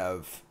because they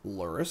have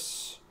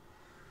Lurrus.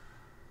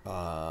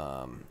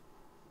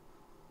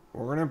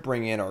 We're gonna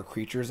bring in our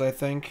creatures, I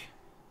think.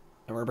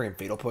 And we're gonna bring in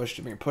Fatal Push.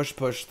 We're gonna Push,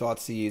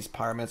 Thoughtseize,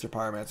 Pyromancer,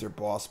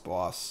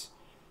 Boss.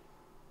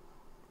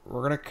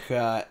 We're gonna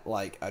cut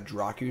like a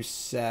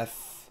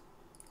Drakuseth,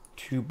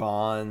 2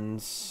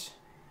 Bonds.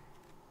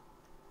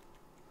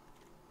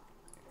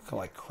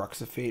 Like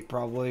Crux of Fate,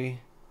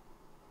 probably.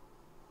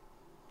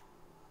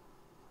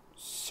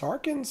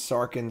 Sarkhan.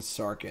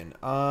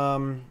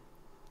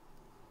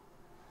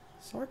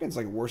 Sarkhan's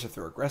like worse if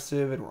they're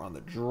aggressive and we're on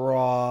the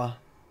draw.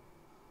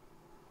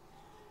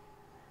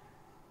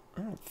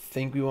 I don't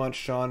think we want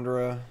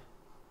Chandra.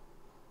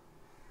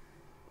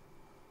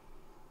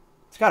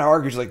 It's kind of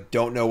hard because you like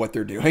don't know what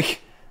they're doing.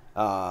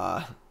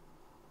 Let's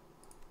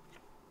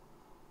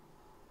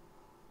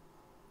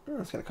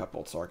get a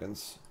couple of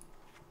Sarkhans.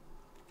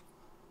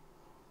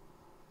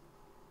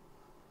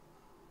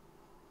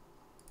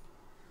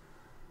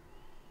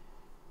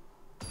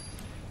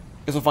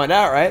 Guess we'll find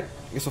out, right?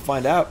 Guess we'll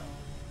find out.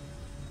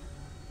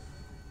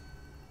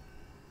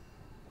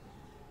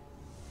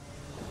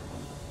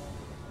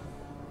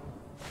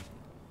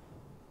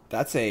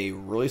 That's a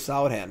really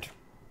solid hand.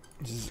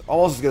 This is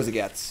almost as good as it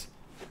gets.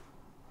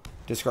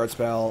 Discard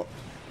spell.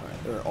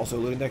 Alright, they're also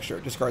looting next year.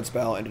 Discard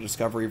spell into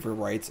Discovery for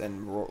Rites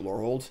and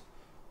Lorehold.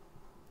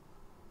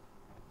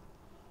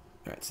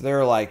 Alright, so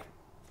they're like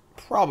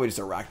probably just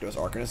a Rakdos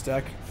Arcanist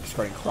deck.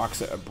 Discarding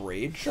Crux of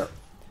Fate. Sure.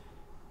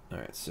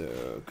 Alright,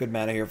 so good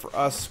mana here for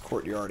us.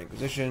 Courtyard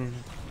Inquisition.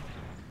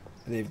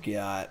 They've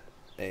got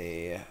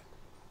no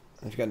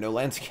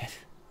lands again.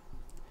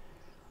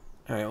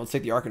 Alright, let's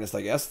take the Arcanist,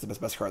 I guess. It's the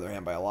best card in their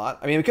hand by a lot.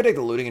 I mean, we could take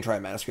the looting and try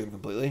and mana screw them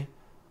completely.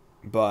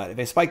 But if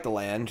they spike the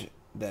land,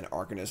 then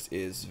Arcanist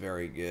is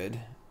very good.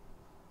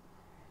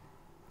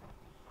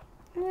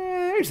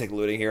 We just take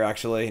looting here,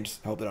 actually. And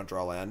just hope they don't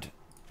draw land.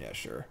 Yeah,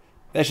 sure.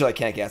 They actually like,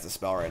 can't cast a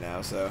spell right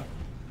now, so...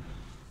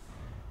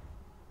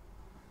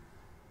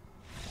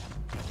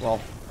 Well,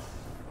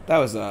 that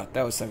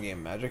was some game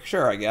of Magic.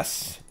 Sure, I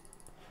guess.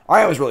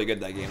 I was really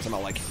good that game, so I'm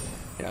not like...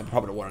 You know, I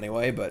probably would have won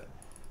anyway, but...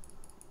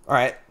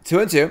 Alright,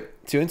 2-2.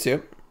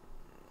 2-2.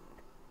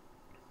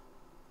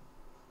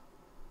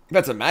 We've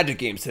had some Magic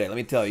games today, let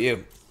me tell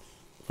you.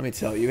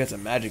 We've had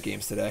some Magic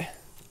games today.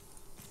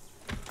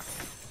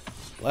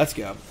 Let's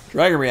go.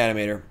 Dragon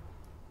Reanimator.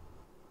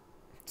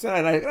 It's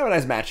a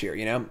nice match here,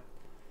 you know?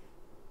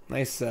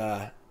 Nice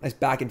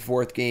back and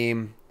forth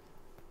game.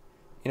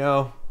 You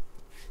know?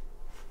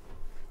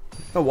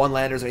 No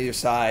one-landers on either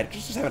side.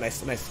 Just have a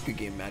nice good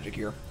game of Magic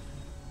here.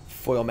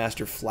 Foil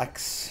Master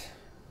Flex.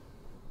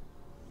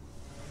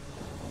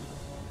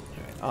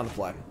 Alright, on the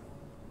fly.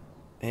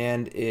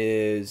 And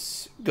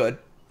is good.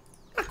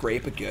 Not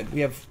great, but good.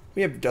 We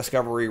have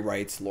Discovery,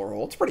 Rites,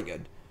 Lorehold. It's pretty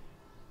good.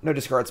 No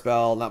discard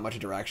spell, not much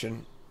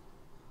interaction.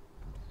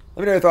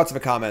 Let me know your thoughts in the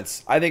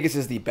comments. I think this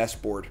is the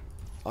best board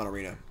on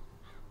Arena.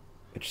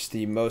 It's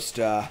the most,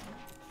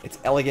 it's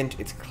elegant,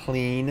 it's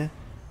clean.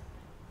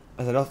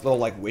 There's enough little,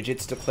 like,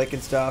 widgets to click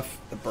and stuff.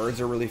 The birds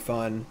are really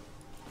fun.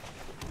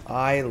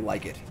 I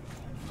like it.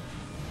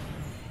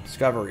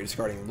 Discovery,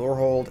 discarding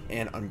Lorehold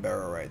and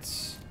Unburial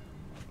Rites.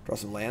 Draw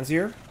some lands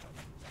here.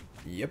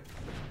 Yep.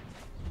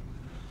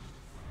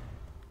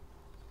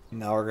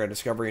 Now we're going to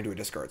Discovery into a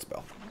discard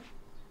spell.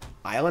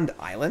 Island?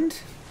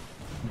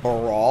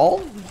 Brawl?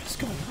 What's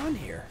going on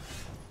here?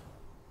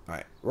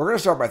 Alright, we're going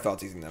to start by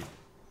Thoughtseizing them.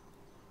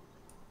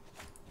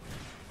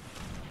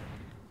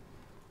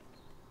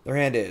 Their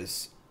hand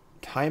is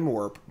Time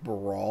Warp,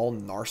 Brawl,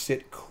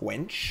 Narset,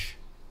 Quench.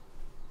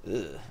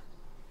 Ugh.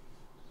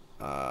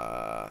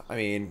 I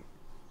mean,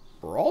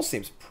 Brawl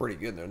seems pretty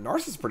good there.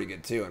 Narset's pretty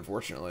good too,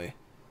 unfortunately.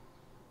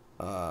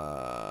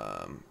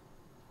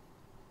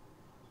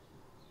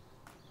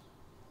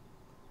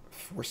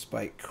 Force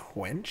Spike,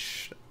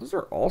 Quench. Those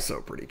are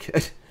also pretty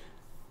good.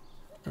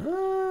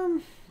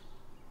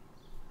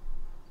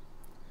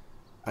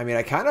 I mean,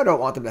 I kind of don't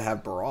want them to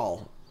have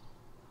Brawl.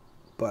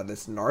 But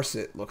this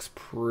Narset looks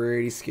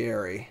pretty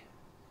scary.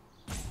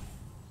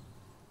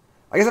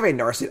 I guess if I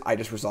Narset, I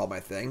just resolve my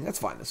thing. That's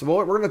fine. So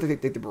we're going to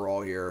take the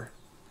Brawl here.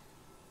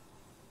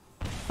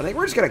 I think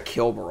we're just going to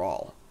kill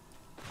Brawl.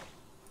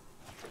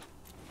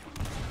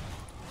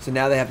 So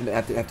now they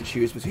have to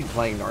choose between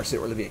playing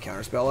Narset or leaving a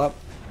counterspell up.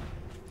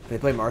 If they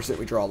play Narset,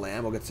 we draw a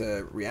land. We'll get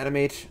to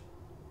Reanimate.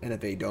 And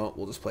if they don't,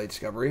 we'll just play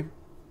Discovery.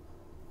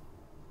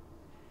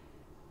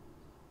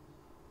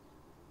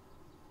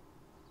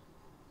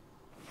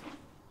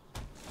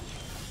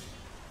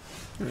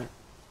 Alright.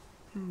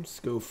 Let's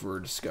go for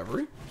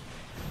Discovery.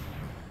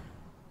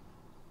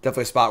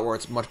 Definitely a spot where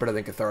it's much better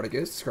than Cathartic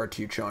is. Discard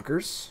 2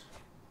 Chonkers.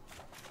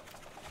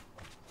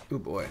 Oh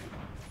boy.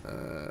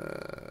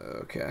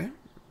 Okay.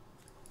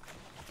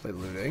 Play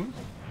Looting.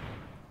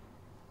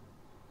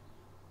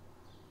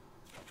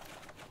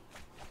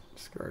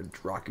 Discard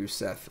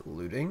Drakuseth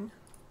Looting.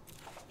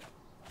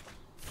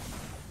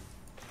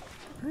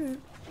 Alright.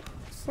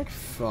 It's like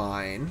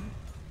fine.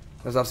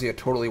 That's obviously a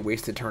totally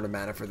wasted turn of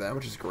mana for them,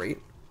 which is great.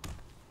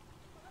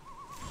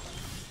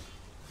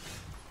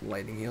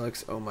 Lightning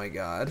Helix, oh my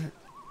god.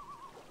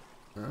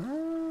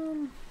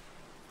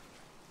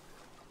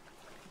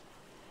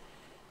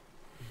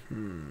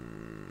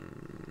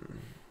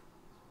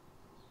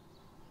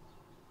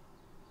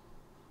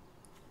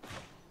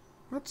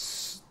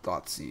 Let's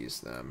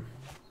Thoughtseize them.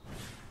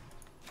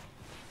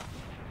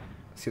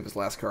 See what this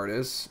last card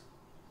is.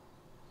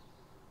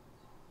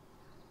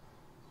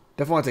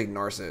 Definitely want to take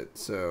Narset,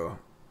 so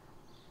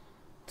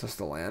just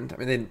the land.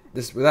 I mean,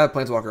 this without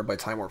Planeswalker, by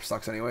Time Warp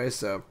sucks anyway,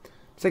 so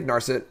let's take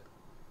Narset.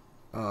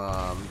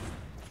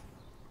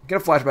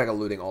 Get a flashback of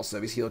Looting also.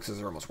 These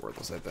Helixes are almost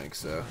worthless, I think,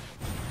 so.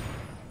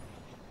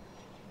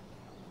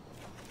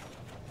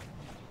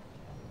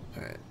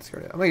 Alright,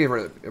 discard it. I'm gonna get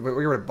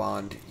rid of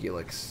Bond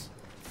Helix.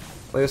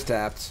 Play this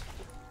tapped.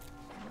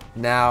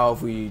 Now,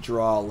 if we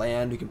draw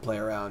land, we can play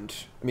around.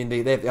 I mean,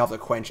 they have to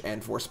Quench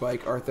and Force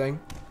Spike our thing.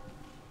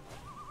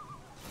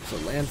 So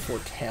land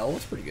Foretell,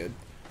 that's pretty good.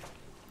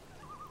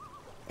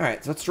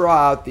 Alright, so let's draw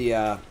out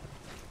the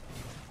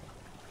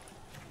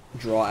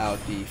draw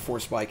out the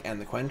Force Spike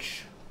and the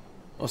Quench.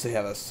 Unless they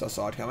have a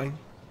Sod coming.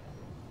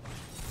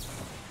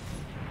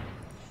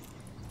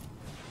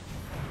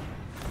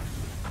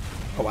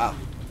 Oh, wow.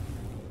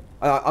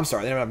 I'm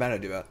sorry, they don't have mana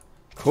to do that.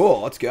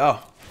 Cool, let's go.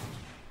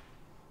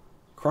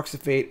 Crux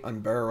of Fate,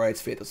 Unburial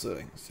Rites, Faithless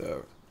Looting.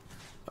 So,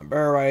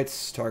 Unburial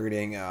Rites,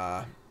 targeting,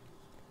 I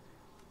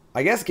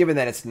guess given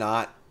that it's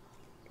not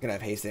gonna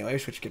have haste anyway, we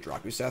should get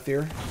Drakuseth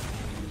here.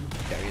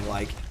 Yeah, I mean,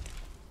 like,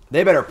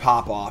 they better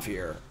pop off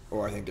here,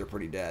 or I think they're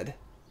pretty dead.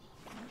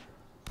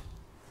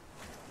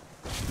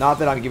 Not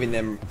that I'm giving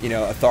them, you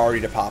know,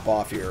 authority to pop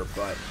off here,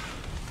 but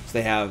so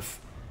they have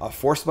a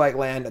Force Spike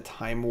land, a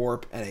Time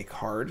Warp, and a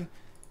card.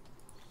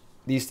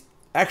 These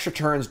extra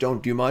turns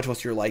don't do much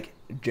unless you're, like,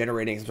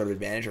 generating some sort of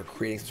advantage or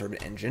creating some sort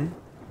of engine.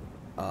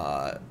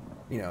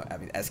 You know, I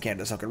mean, as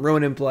Canada Sunken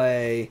Ruin in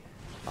play,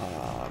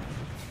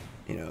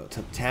 you know,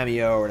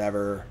 Tameo or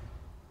whatever.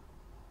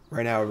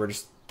 Right now, we're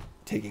just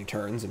taking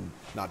turns and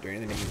not doing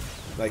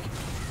anything. Like,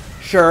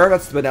 sure,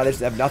 but now they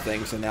just have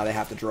nothing, so now they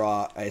have to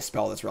draw a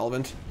spell that's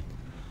relevant.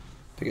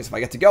 Because if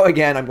I get to go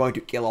again, I'm going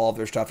to kill all of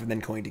their stuff and then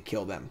going to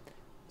kill them.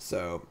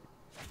 So,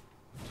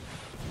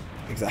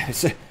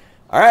 exactly.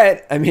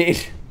 Alright, I mean,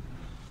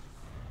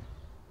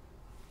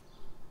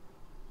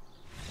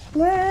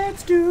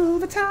 let's do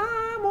the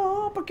time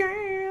warp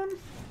again.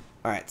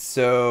 Alright,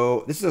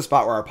 so this is a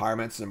spot where our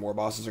Pyromancers and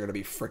Warbosses are going to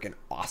be freaking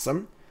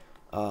awesome.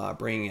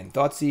 Bringing in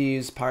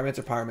Thoughtseize,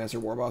 Pyromancer,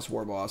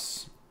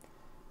 Warboss.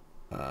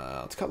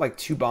 Let's cut like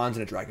 2 bonds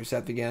and a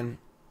Drakuseth again.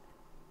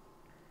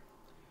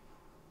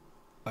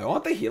 I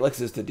want the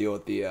Helixes to deal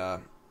with the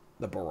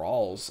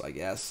Barals, I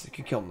guess. It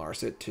can kill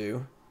Narset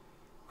too.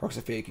 Crux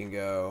of Fate can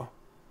go.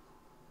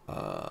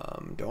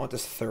 Don't want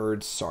this 3rd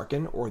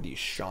Sarkhan or the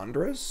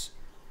Chandras.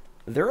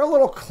 They're a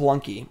little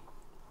clunky.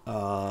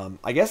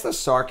 I guess the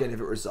Sarkhan, if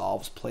it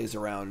resolves, plays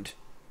around.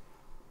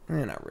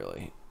 Not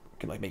really. You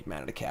can like make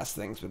mana to cast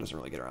things, but it doesn't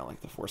really get around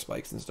like the Force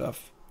Spikes and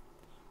stuff.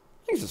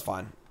 I think this is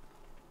fine.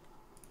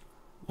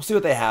 We'll see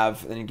what they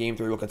have, and in game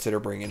 3 we'll consider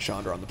bringing in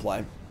Chandra on the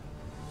play.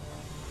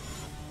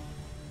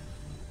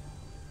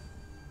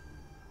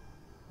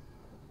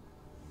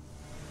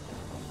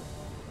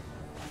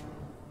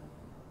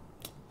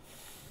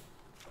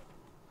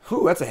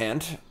 Ooh, that's a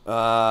hand.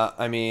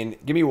 I mean,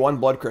 give me 1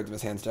 Blood Crypt if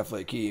his hand's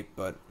definitely a key,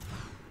 but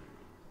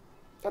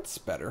that's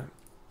better.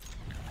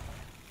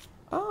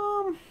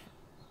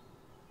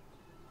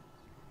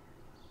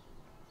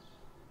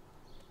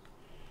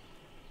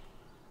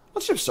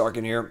 Let's shift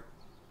Sarkhan here.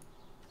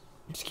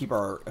 Just keep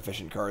our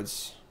efficient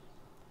cards.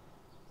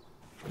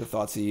 The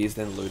Thoughtseize,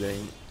 then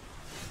Looting.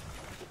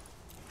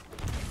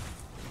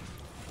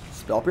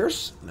 Spell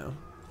Pierce? No.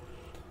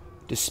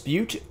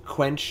 Dispute,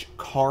 Quench,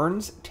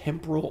 Karn's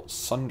Temporal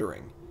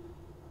Sundering.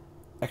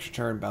 Extra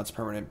turn, bounce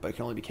permanent, but it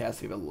can only be cast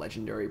if you have a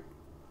legendary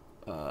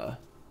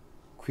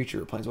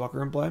creature or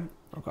planeswalker in play.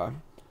 Okay.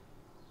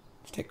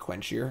 Let's take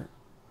Quench here.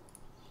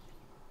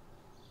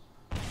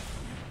 I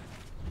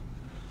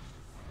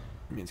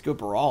mean, let's go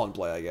Baral in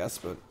play, I guess,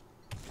 but...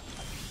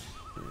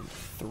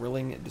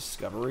 Thrilling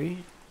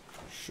Discovery?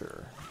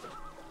 Sure.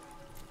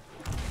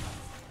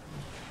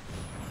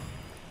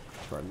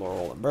 Card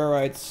Lorehold and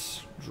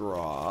Burites.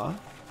 Draw.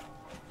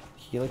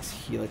 Helix,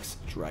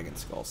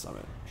 Dragonskull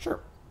Summit.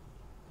 Sure.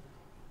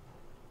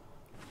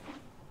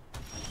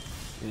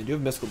 And you do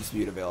have Mystical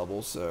Dispute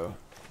available, so...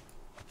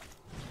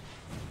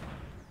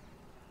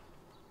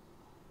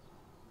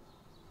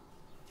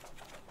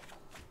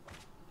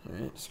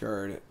 Alright,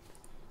 discard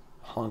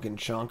Honkin'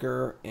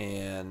 Chonker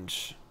and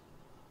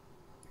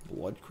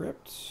Blood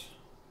Crypt.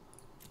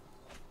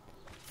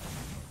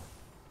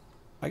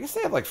 I guess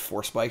they have like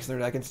 4 spikes in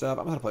their deck and stuff.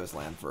 I'm gonna play this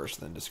land first,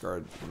 then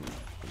discard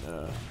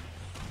and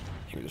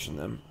Inquisition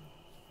them.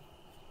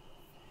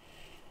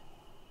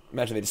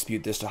 Imagine they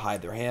dispute this to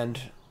hide their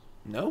hand.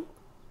 No?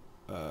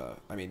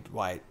 I mean,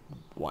 why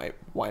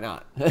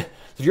not? So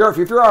if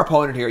you're our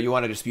opponent here, you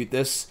want to dispute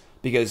this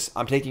because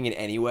I'm taking it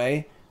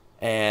anyway,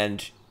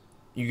 and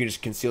you can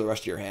just conceal the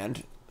rest of your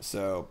hand.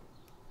 So,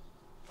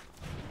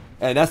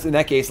 and that's in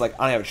that case, like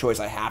I don't have a choice.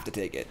 I have to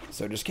take it.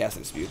 So just cast a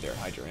dispute there,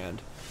 hide your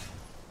hand.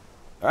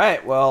 All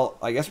right. Well,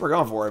 I guess we're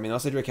going for it. I mean,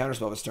 unless they do a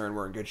counterspell this turn,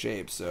 we're in good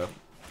shape. So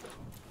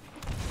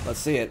let's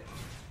see it.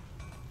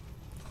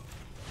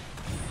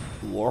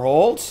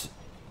 Lorehold.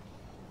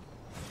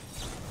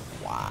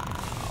 Wow.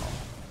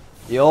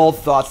 The old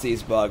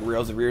Thoughtseize bug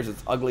rears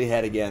its ugly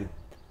head again.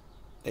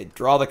 They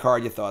draw the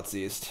card you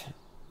Thoughtseized.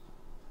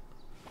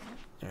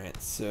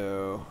 Alright,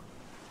 so...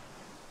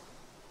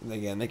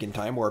 Again, they can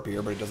Time Warp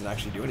here, but it doesn't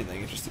actually do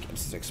anything. It's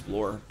just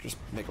explore. Just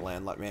make a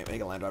land,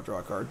 make a land drop, draw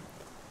a card.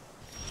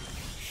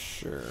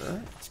 Sure.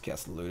 Let's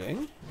cast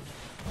Looting.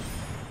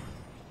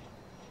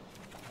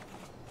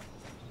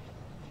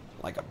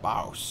 Like a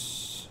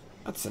boss.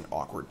 That's an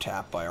awkward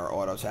tap by our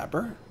auto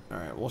tapper.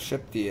 Alright, we'll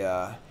ship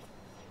the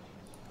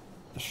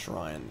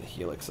Shrine, the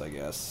Helix, I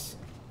guess.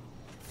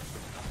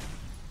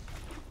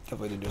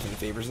 Definitely didn't do us any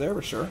favors there,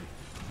 but sure.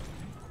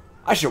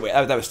 I should wait.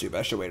 That was stupid.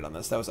 I should have waited on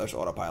this. That was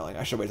autopiling.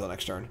 I should wait till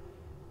next turn.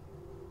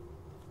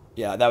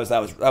 Yeah, that was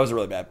a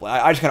really bad play.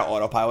 I just kind of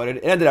autopiloted.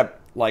 It ended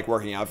up like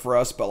working out for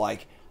us, but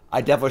like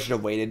I definitely should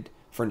have waited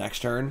for next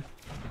turn.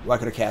 Where I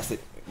could have cast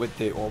it with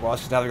the Warboss,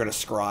 because now they're going to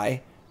scry,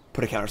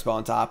 put a counterspell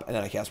on top, and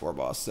then I cast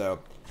Warboss. So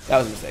that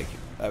was a mistake.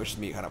 That was just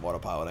me kind of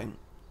autopiloting.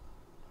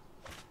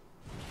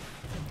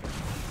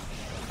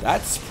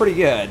 That's pretty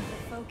good.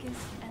 Focus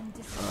and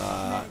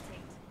meditate.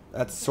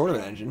 That's sort of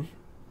an engine.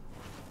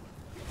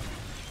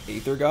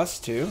 Aether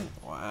Gust too.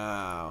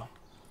 Wow.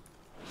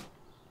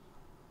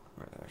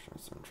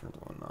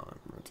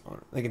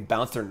 They can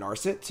bounce their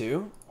Narset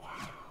too.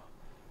 Wow.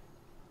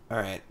 All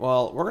right.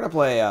 Well, we're gonna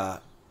play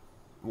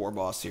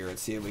Warboss here and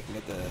see if we can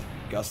get the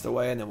Gust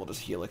away, and then we'll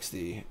just Helix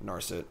the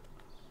Narset.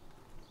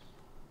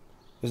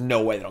 There's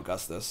no way they don't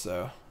Gust this,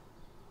 so.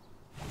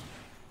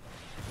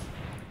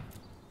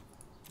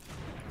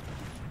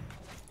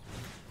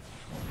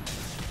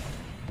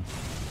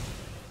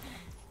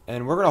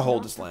 And we're gonna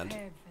hold this land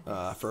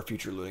for a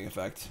future looting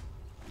effect.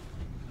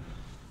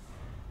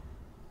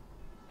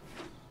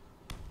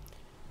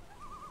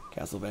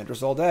 Castle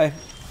Vantress all day.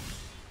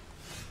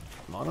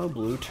 Mono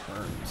blue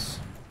turns.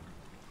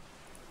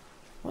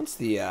 Once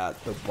the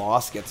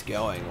boss gets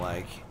going,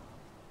 like,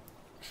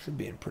 should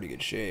be in pretty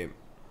good shape.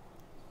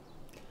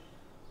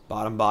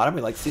 Bottom, bottom.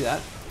 We like to see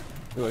that.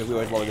 We always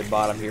love a good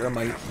bottom here on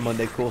my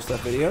Monday Cool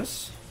Stuff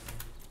videos.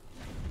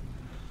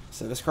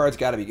 So this card's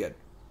got to be good.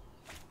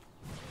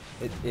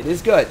 It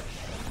is good.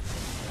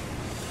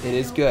 It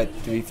is good,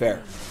 to be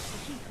fair.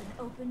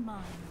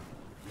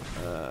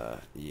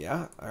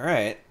 Yeah. All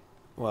right.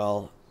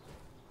 Well,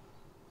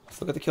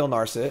 let's look at the kill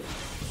Narset.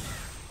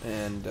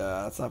 And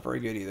that's not very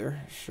good either.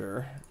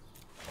 Sure.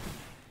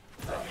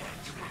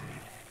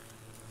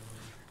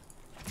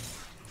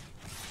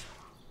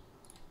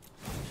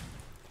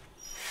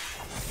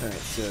 Alright,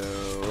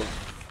 so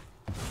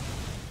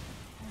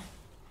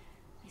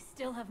We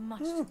still have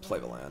much I'll to play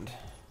the learn. land.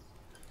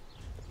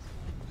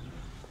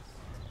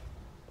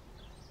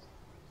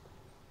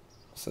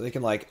 So they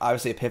can, like,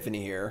 obviously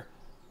Epiphany here,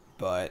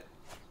 but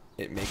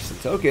it makes some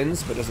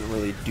tokens, but doesn't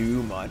really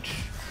do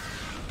much.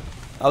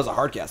 That was a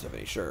hard cast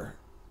Epiphany, sure.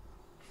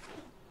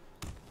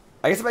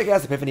 I guess if I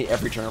cast Epiphany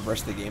every turn of the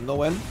rest of the game, they'll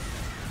win.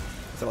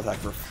 So I'll attack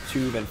for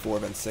 2, then 4,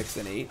 then 6,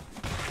 then 8.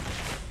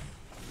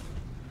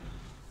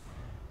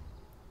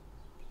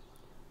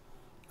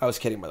 I was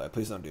kidding, by the way.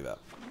 Please don't do that.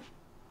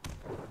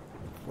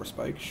 4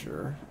 spike,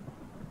 sure.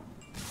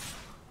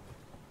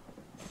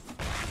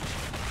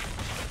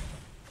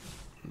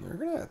 They're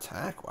gonna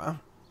attack, wow.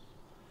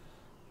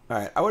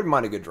 Alright, I wouldn't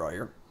mind a good draw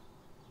here.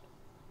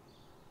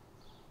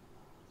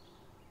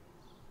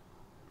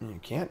 You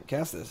can't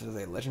cast this. It is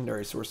a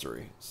legendary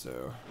sorcery,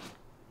 so...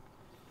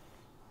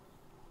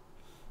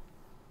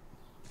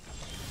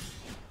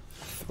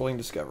 Thrilling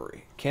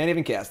Discovery. Can't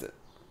even cast it.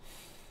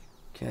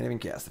 Can't even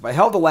cast it. If I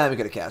held the land, we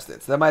could have cast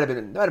it. So that might have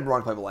been wrong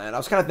to play the land. I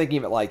was kind of thinking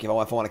of it like if I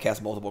want to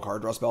cast multiple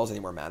card draw spells,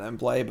 any more mana in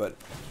play, but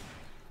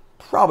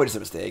probably just a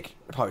mistake.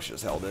 I probably should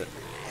have held it.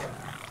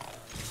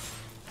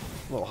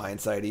 A little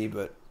hindsighty,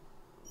 but...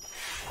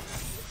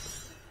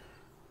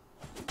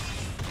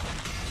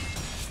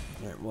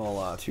 Alright,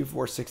 well, 2,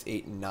 4, 6,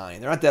 8,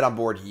 9. They're not dead on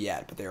board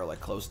yet, but they are,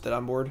 like, close to dead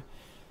on board.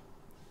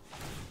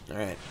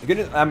 Alright.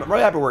 I'm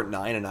really happy we're at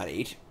 9 and not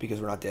 8,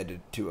 because we're not dead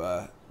to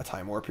a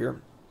Time Warp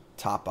here.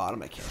 Top, bottom,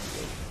 that can't be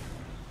good.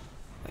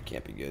 That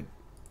can't be good.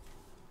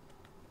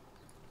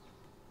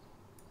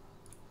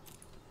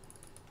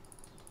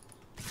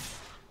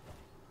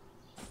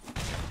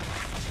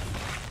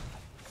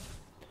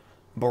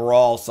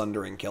 Baral,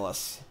 Sundering, kill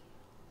us.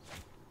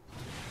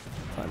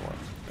 Time Warp.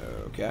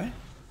 Okay.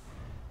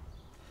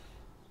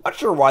 Not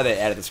sure why they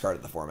added this card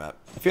to the format.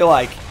 I feel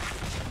like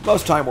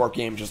most Time Warp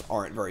games just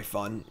aren't very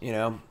fun, you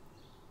know?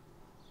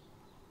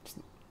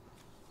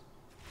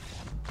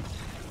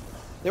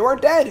 They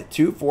weren't dead.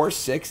 2, 4,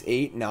 6,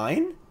 8,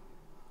 9.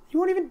 You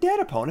weren't even dead,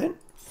 opponent.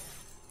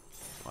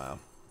 Wow.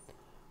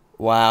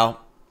 Wow.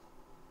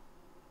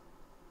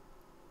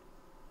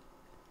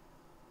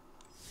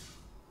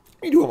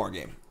 Let me do one more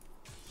game.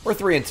 We're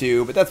 3 and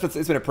 2, but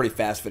it's been a pretty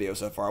fast video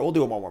so far. We'll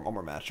do one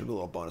more match. We'll do a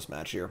little bonus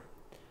match here.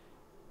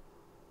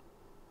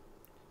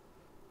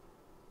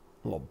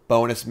 A little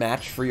bonus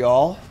match for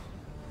y'all.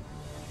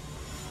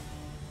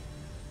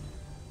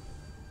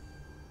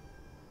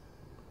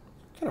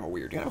 Kind of a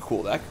weird, kind of a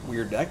cool deck.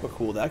 Weird deck, but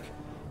cool deck.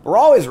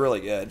 Brawl is really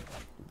good.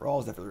 Brawl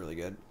is definitely really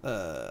good.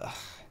 I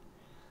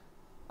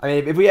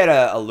mean, if we had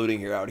a looting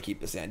here, I would keep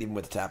this hand, even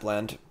with the tap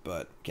land,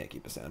 but can't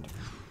keep this hand.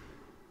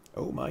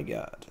 Oh my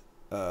god.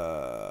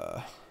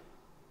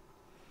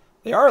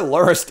 They are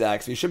Lurrus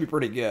decks, so you should be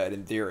pretty good,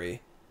 in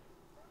theory.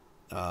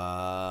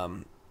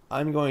 I'm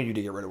going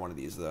to get rid of one of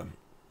these, though.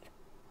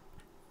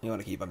 You want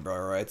to keep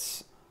Unburial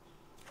Rites.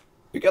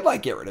 We could,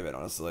 like, get rid of it,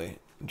 honestly.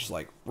 And just,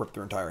 like, rip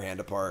their entire hand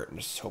apart and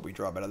just hope we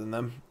draw better than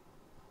them.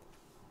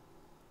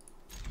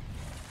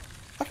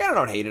 I kind of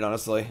don't hate it,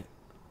 honestly.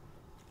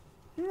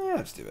 Yeah,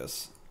 let's do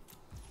this.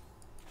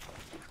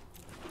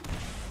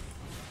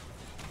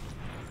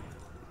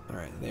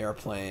 Alright, they are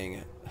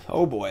playing...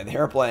 Oh boy, they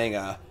are playing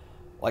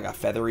like a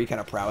feathery kind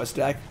of prowess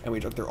deck, and we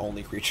took their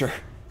only creature.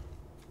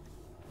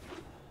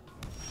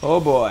 Oh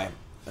boy.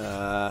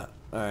 Alright,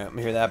 let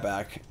me hear that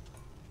back.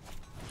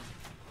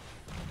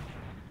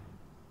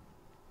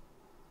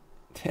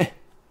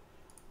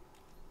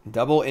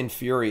 Double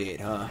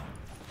Infuriate, huh?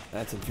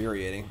 That's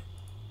infuriating.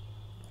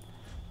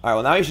 Alright,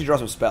 well now you should draw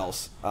some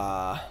spells.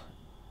 That's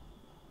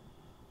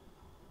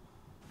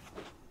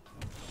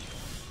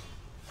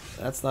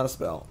not a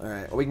spell.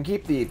 Alright, well we can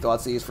keep the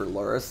Thoughtseize for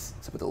Lurrus.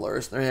 Let's put the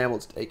Lurrus in their hand,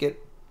 let's take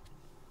it.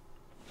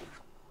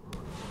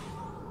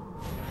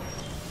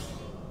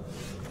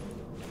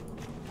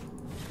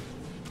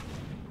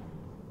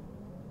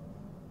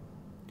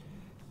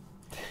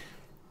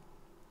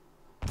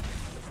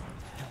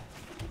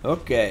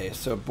 Okay,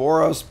 so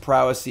Boros,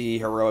 Prowessy,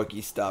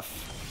 Heroic-y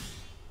stuff.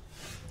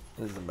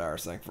 This is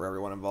embarrassing for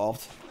everyone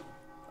involved.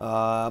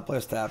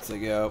 Players taps, they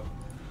go.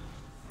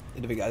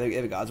 They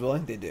have a God's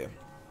Willing? They do.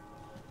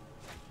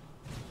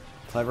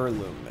 Clever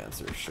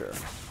Lumimancer, sure.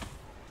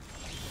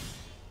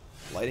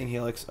 Lightning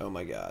Helix, oh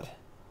my god.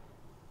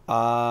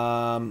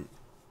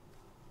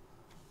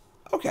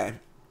 Okay.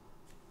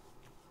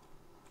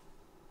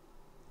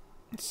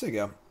 Let's see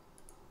go.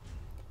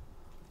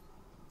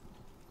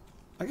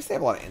 I guess they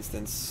have a lot of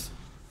instants.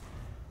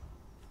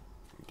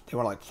 They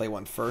want to like play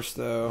one first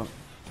though.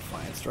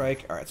 Defiance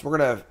Strike. Alright, so we're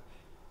gonna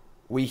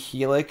we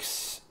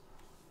Helix.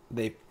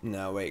 They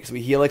no wait, because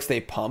we Helix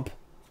they pump.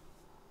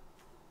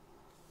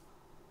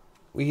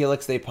 We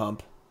Helix they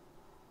pump.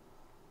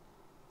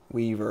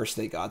 We Verse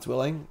they God's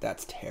Willing.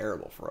 That's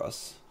terrible for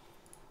us.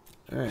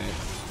 Alright.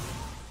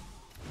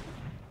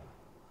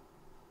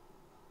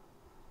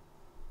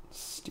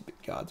 Stupid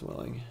God's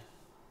Willing.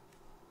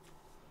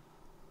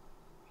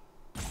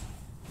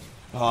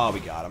 Oh, we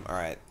got him. All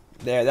right,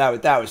 there.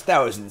 That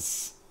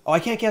was. Oh, I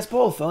can't cast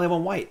both. I only have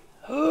one white.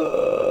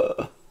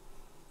 All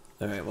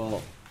right.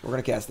 Well, we're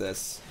gonna cast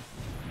this.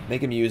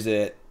 Make him use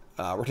it.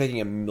 We're taking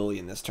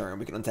 1,000,000 this turn.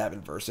 We can untap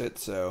and verse it.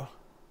 So.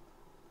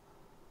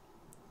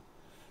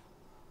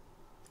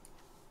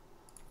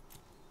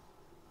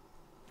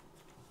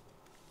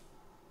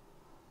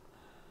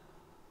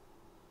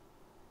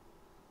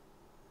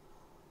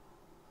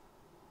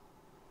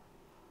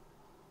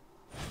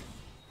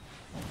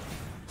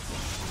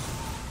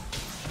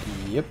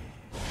 Yep.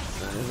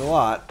 That is a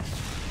lot.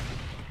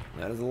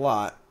 That is a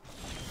lot.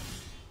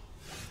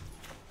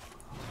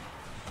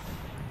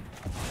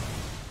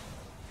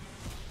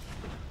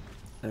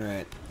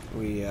 Alright.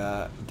 We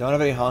don't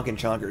have any honking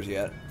chonkers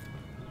yet.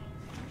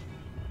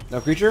 No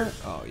creature?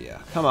 Oh yeah.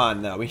 Come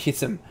on now. We need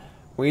some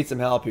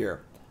help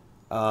here.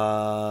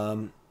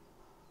 I'm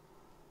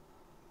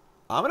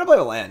gonna play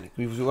a land.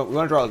 We want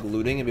to draw like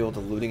looting and be able to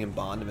looting and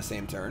bond in the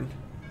same turn.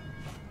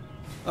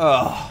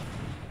 Oh.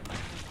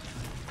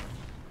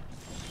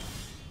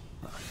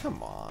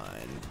 Come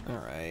on.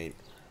 Alright.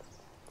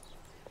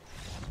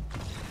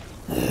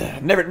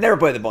 Never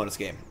play the bonus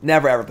game.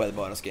 Never ever play the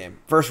bonus game.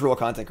 First rule of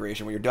content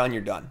creation. When you're done,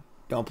 you're done.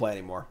 Don't play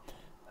anymore.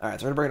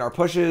 Alright, so we're going to bring in our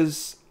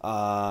pushes.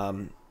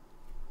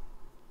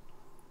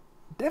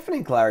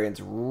 Deafening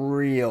Clarion's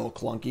real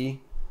clunky.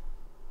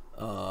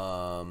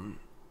 I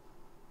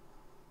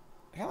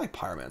kind of like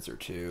Pyromancer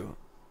too.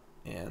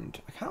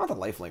 And I kind of want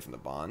the lifelink from the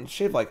bond.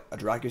 Shave like a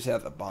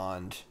Drakuseth, a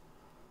bond.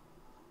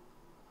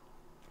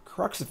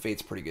 Crux of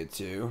Fate's pretty good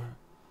too.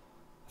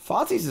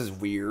 Thoughtseize is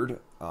weird.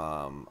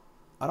 I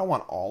don't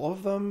want all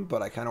of them,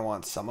 but I kind of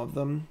want some of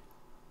them.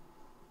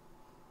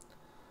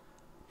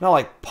 I'm not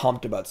like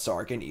pumped about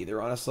Sarkhan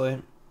either,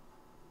 honestly.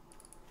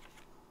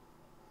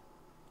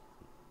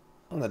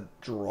 On the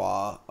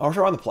draw. Oh,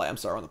 sure, on the play. I'm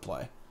sorry, on the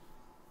play.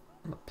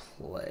 On the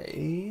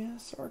play,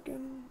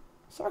 Sarkhan.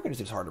 Sarkhan just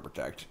seems hard to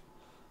protect.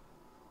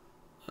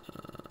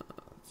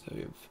 So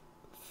we have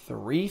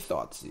 3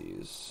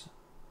 Thoughtseize.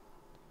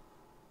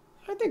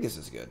 I think this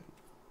is good.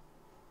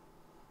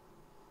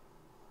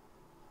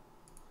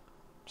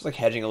 Just like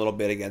hedging a little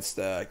bit against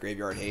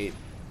Graveyard Hate.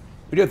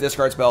 We do have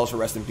discard spells for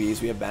Rest in Peace.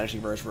 We have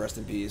Vanishing Verse for Rest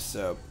in Peace,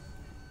 so...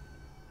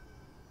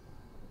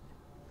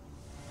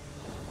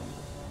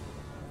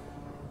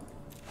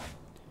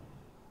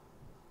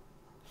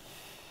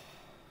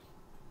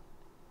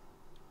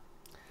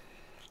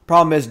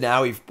 Problem is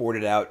now we've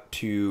boarded out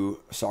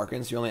to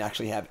Sarkhan, so you only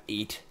actually have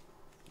 8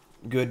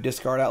 good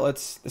discard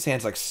outlets. This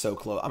hand's like so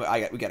close. I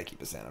mean, we got to keep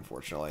this hand,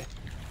 unfortunately.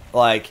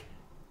 Like,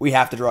 we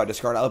have to draw a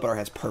discard outlet, but our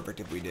hand's perfect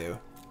if we do.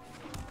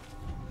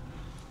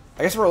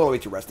 I guess we're a little way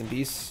to Rest in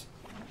Peace,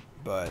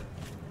 but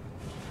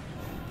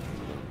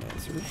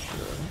answer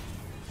sure.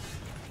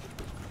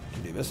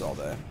 Can do this all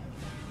day.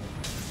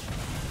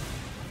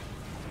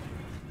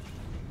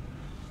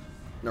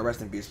 No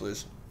Rest in Peace,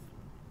 please.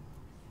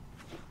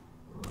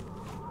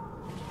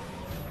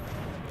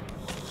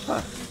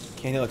 Huh?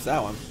 Can't helix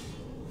that one.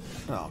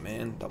 Oh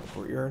man, double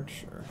courtyard,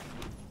 sure.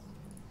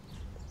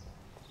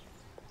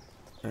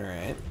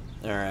 Alright,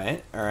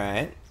 alright,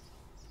 alright.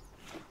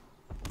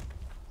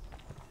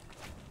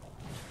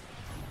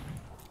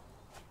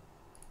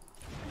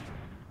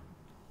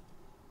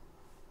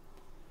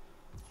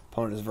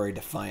 Opponent is very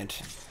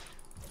defiant.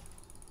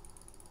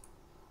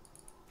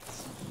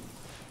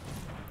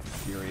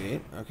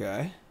 Infuriate,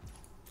 okay.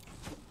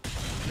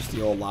 Just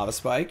the old lava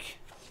spike.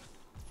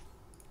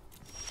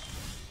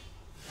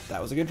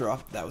 That was a good draw.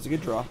 That was a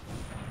good draw.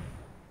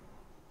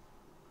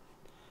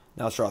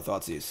 Now let's draw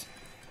Thoughtseize.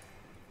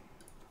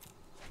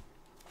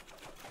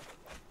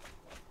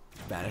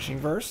 Vanishing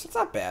Verse. It's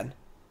not bad.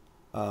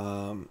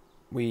 Yeah,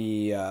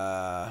 we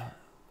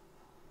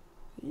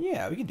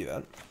can do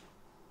that.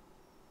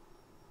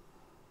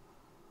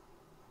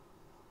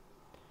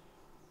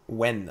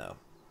 When, though?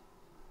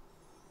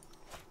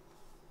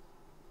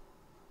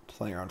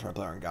 Playing around, trying to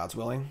play around God's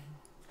Willing.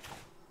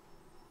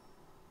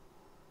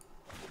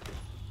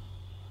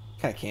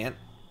 Kind of can't,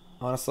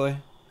 honestly.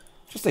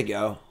 Just say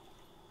go.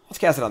 Let's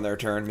cast it on their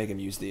turn, make them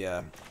use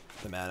the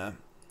mana.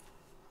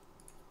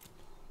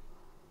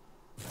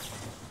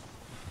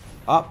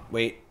 Oh,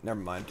 wait, never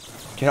mind.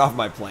 Get off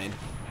my plane.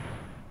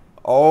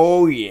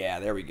 Oh, yeah,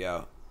 there we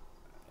go.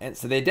 And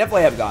so they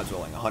definitely have God's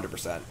Willing,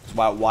 100%. So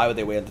why would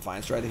they wait on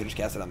Defiance Strike? They could just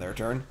cast it on their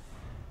turn.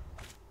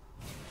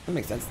 That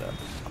makes sense, though.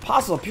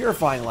 Apostle of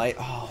Purifying Light.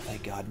 Oh,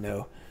 thank God,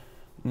 no.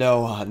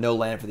 No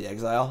land for the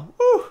exile.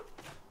 Woo!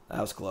 That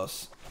was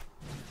close.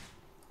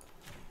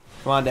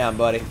 Come on down,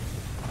 buddy.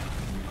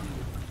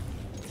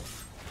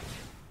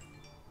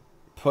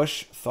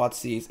 Push,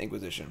 Thoughtseize,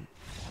 Inquisition.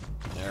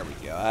 There we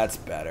go. That's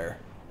better.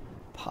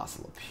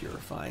 Apostle of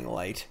Purifying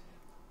Light.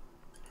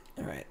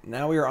 Alright,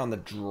 now we are on the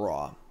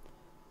draw.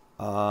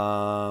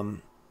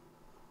 Kind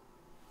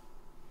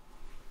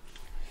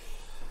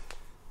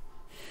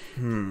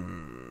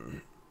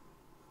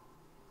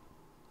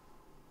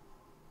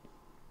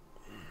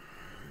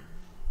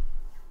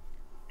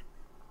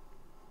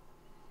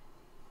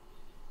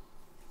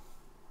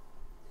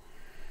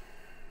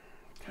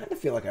of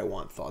feel like I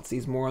want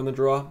Thoughtseize more on the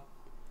draw.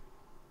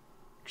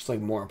 Just like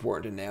more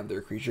important to nab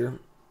their creature.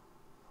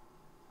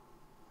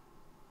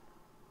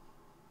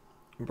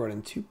 I brought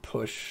in 2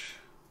 push.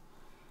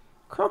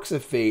 Crux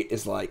of Fate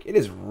is like, it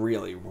is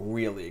really,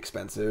 really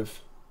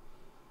expensive.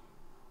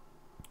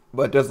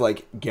 But it does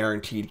like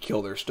guaranteed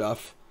kill their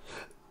stuff.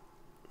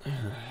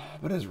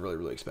 But it is really,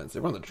 really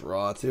expensive. We're on the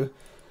draw too.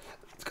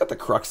 It's got the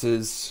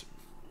Cruxes.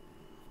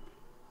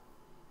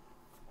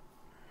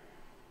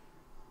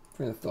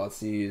 Bring the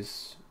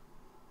Thoughtseize.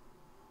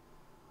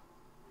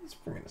 Let's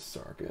bring in a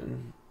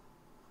Sarkhan.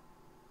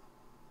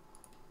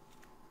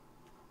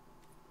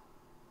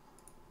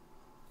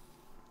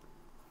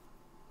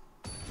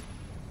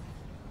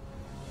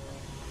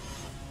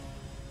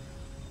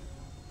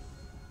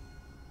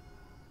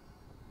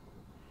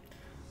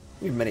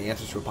 We have many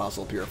answers to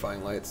Apostle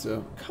Purifying Light,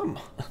 so come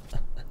on.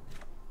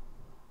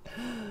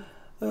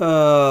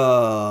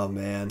 Oh,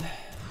 man.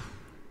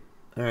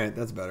 Alright,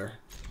 that's better.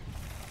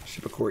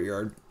 Ship a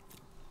Courtyard.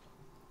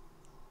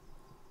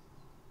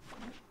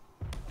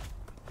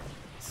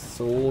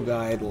 Soul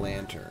Guide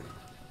Lantern.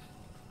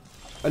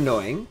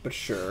 Annoying, but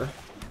sure.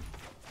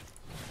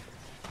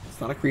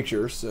 It's not a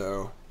creature,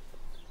 so...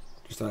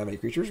 Just don't have any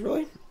creatures,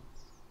 really?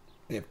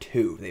 They have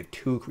 2. They have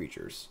 2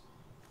 creatures.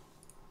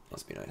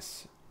 Must be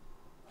nice.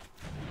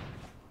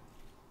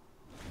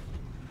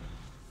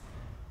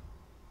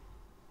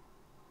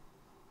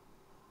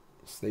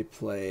 So they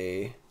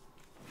play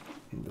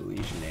the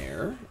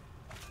Legionnaire.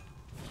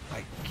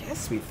 I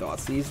guess we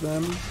Thoughtseize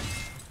them.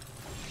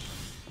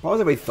 Why was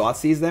it we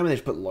Thoughtseize them and they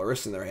just put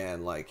Lurrus in their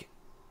hand? Like,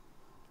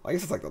 I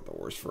guess it's like not the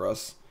worst for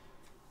us.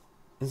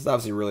 This is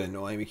obviously really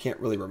annoying. We can't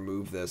really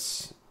remove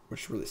this,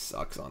 which really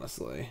sucks,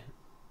 honestly.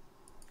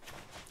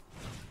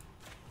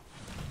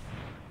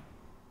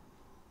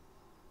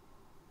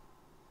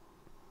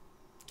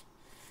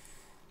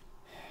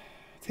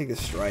 Take the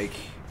strike.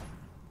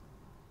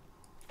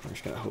 I'm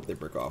just gonna hope they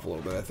break off a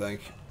little bit, I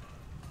think.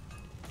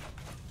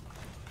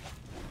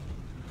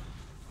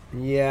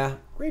 Yeah,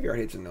 Graveyard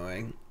Hit's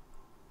annoying.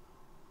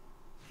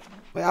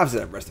 Well, obviously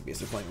that Rest in Peace,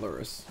 they're playing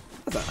Lurrus.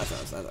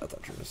 That's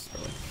not true,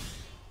 necessarily.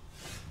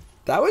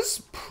 That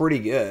was pretty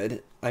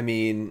good. I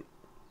mean...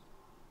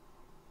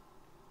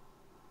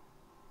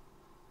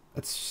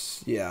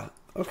 That's... yeah,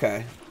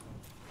 okay.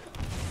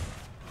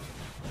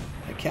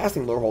 And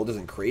casting Lorehold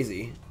isn't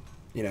crazy,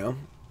 you know?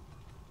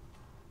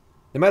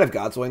 They might have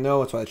God's Willing, though.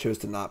 That's why I chose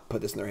to not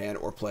put this in their hand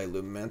or play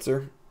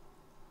Lumimancer.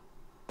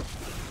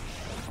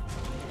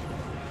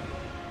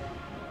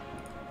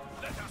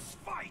 Let us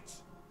fight.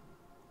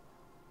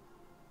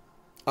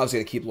 I was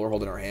going to keep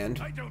Lorehold in our hand.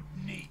 I don't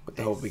need with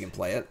the hope we can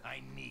play it.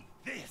 I need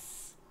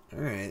this.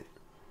 Alright.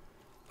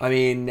 I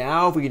mean,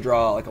 now if we can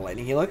draw like a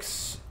Lightning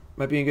Helix,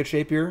 might be in good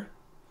shape here.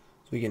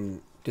 So we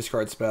can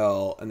discard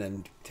spell and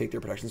then take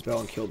their protection spell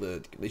and kill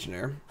the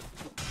Legionnaire.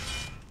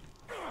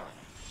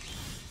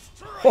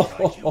 Ho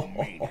ho ho ho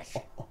ho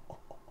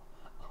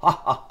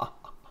ho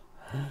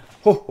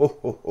ho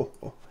ho ho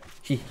ho.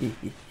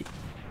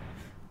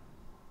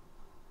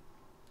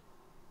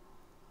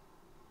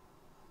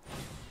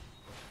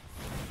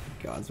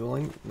 God's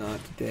Willing?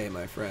 Not today,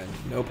 my friend.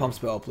 No pump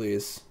spell,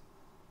 please.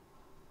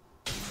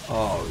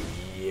 Oh,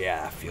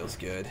 yeah, feels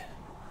good.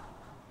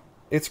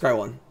 It's Scry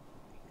 1.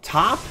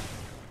 Top?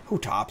 Who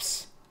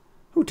tops?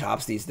 Who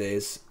tops these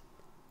days?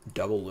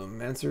 Double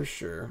Lumimancer?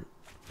 Sure.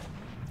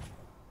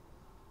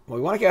 Well,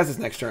 we want to cast this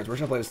next turn, so we're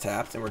just going to play this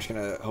tapped, and we're just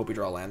going to hope we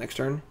draw land next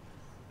turn.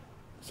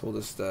 So we'll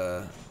just,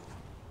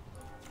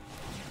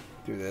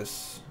 do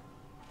this.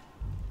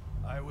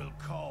 I will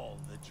call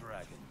the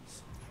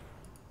dragons.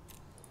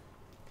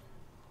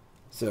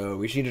 So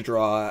we just need to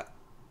draw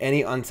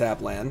any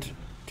untapped land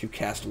to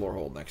cast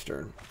Lorehold next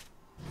turn.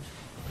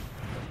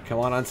 Come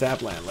on,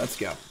 untapped land. Let's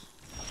go.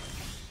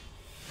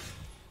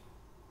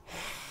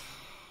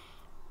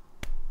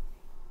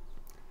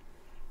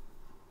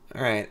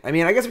 Alright. I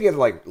mean, I guess we have to,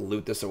 like,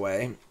 loot this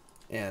away.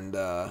 And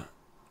try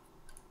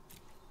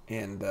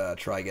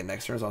again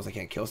next turn as long as I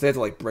can't kill. So they have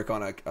to, like, brick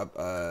on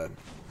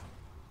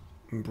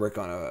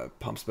a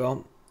pump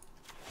spell.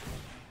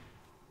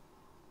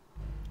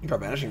 You draw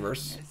Vanishing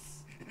Verse.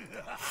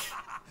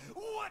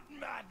 What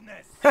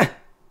madness!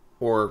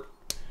 Or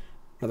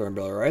another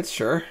Unburial Rites,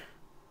 sure.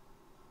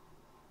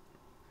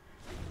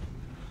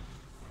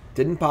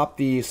 Didn't pop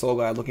the Soul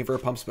Guide looking for a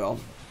pump spell.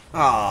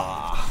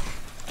 Ah,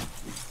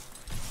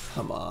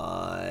 come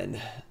on.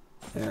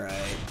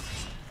 Alright.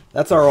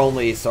 That's our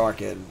only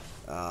Sarkhan.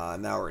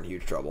 Now we're in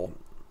huge trouble.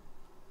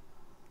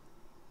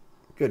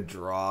 Good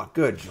draw.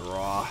 Good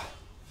draw.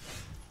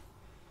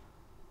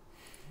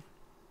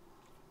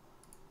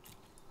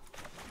 I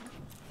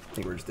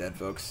think we're just dead,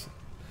 folks.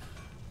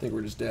 I think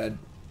we're just dead.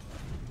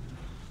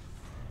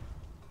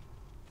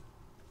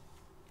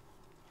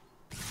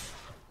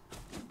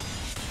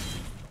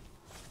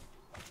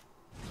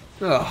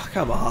 Oh,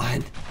 come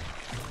on.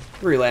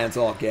 3 lands,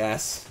 all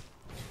gas.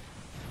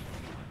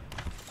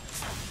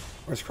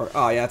 Where's Crux?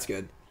 Oh, yeah, that's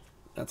good.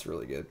 That's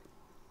really good.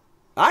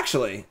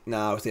 Actually, no,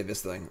 I'll save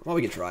this thing. Well,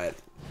 we can try it.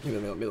 Maybe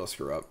it'll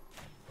screw up.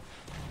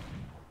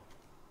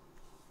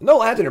 No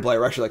lands interplay.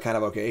 We're actually, like, kind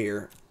of okay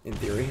here, in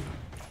theory.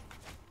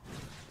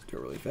 Let's do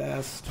it really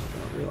fast.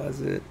 Don't realize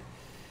it.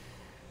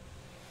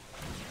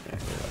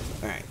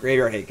 Alright,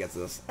 Graveyard Hate gets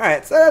this.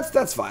 Alright, so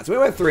that's fine. So we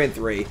went 3 and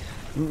 3.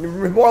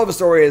 Moral of the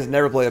story is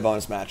never play a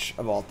bonus match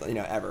of all,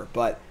 ever.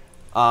 But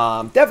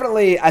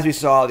definitely, as we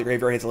saw, the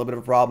Graveyard Hate's a little bit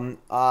of a problem.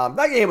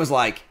 That game was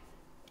like,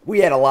 we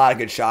had a lot of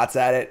good shots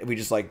at it. We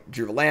just like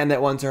drew a land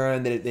that one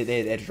turn. They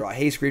had to draw a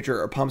haste creature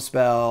or a pump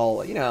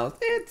spell. It could have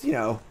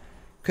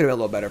been a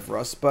little better for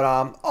us. But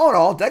all in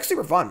all, deck's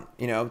super fun.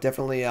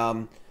 Definitely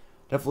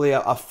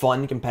a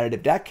fun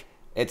competitive deck.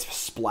 It's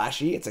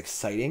splashy. It's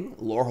exciting.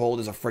 Lorehold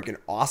is a freaking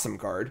awesome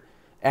card.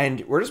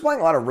 And we're just playing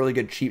a lot of really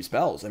good cheap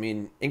spells. I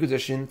mean,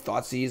 Inquisition,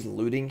 Thoughtseize,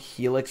 Looting,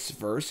 Helix,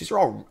 Verse. These are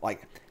all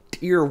like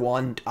tier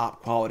 1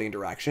 top quality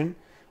interaction.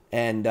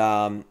 And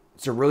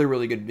it's a really,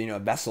 really good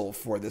vessel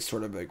for this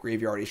sort of a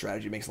graveyardy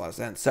strategy. It makes a lot of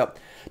sense. So,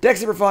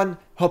 deck's super fun.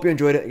 Hope you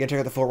enjoyed it. Again, check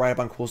out the full write-up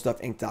on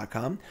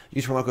CoolStuffInc.com.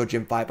 Use promo code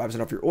Jim5,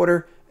 5% off your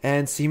order.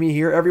 And see me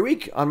here every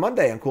week on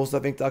Monday on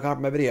CoolStuffInc.com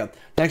for my video.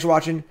 Thanks for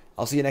watching.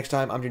 I'll see you next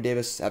time. I'm Jim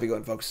Davis. Have a good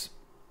one, folks.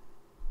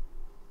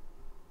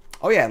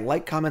 Oh yeah,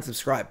 like, comment,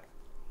 subscribe.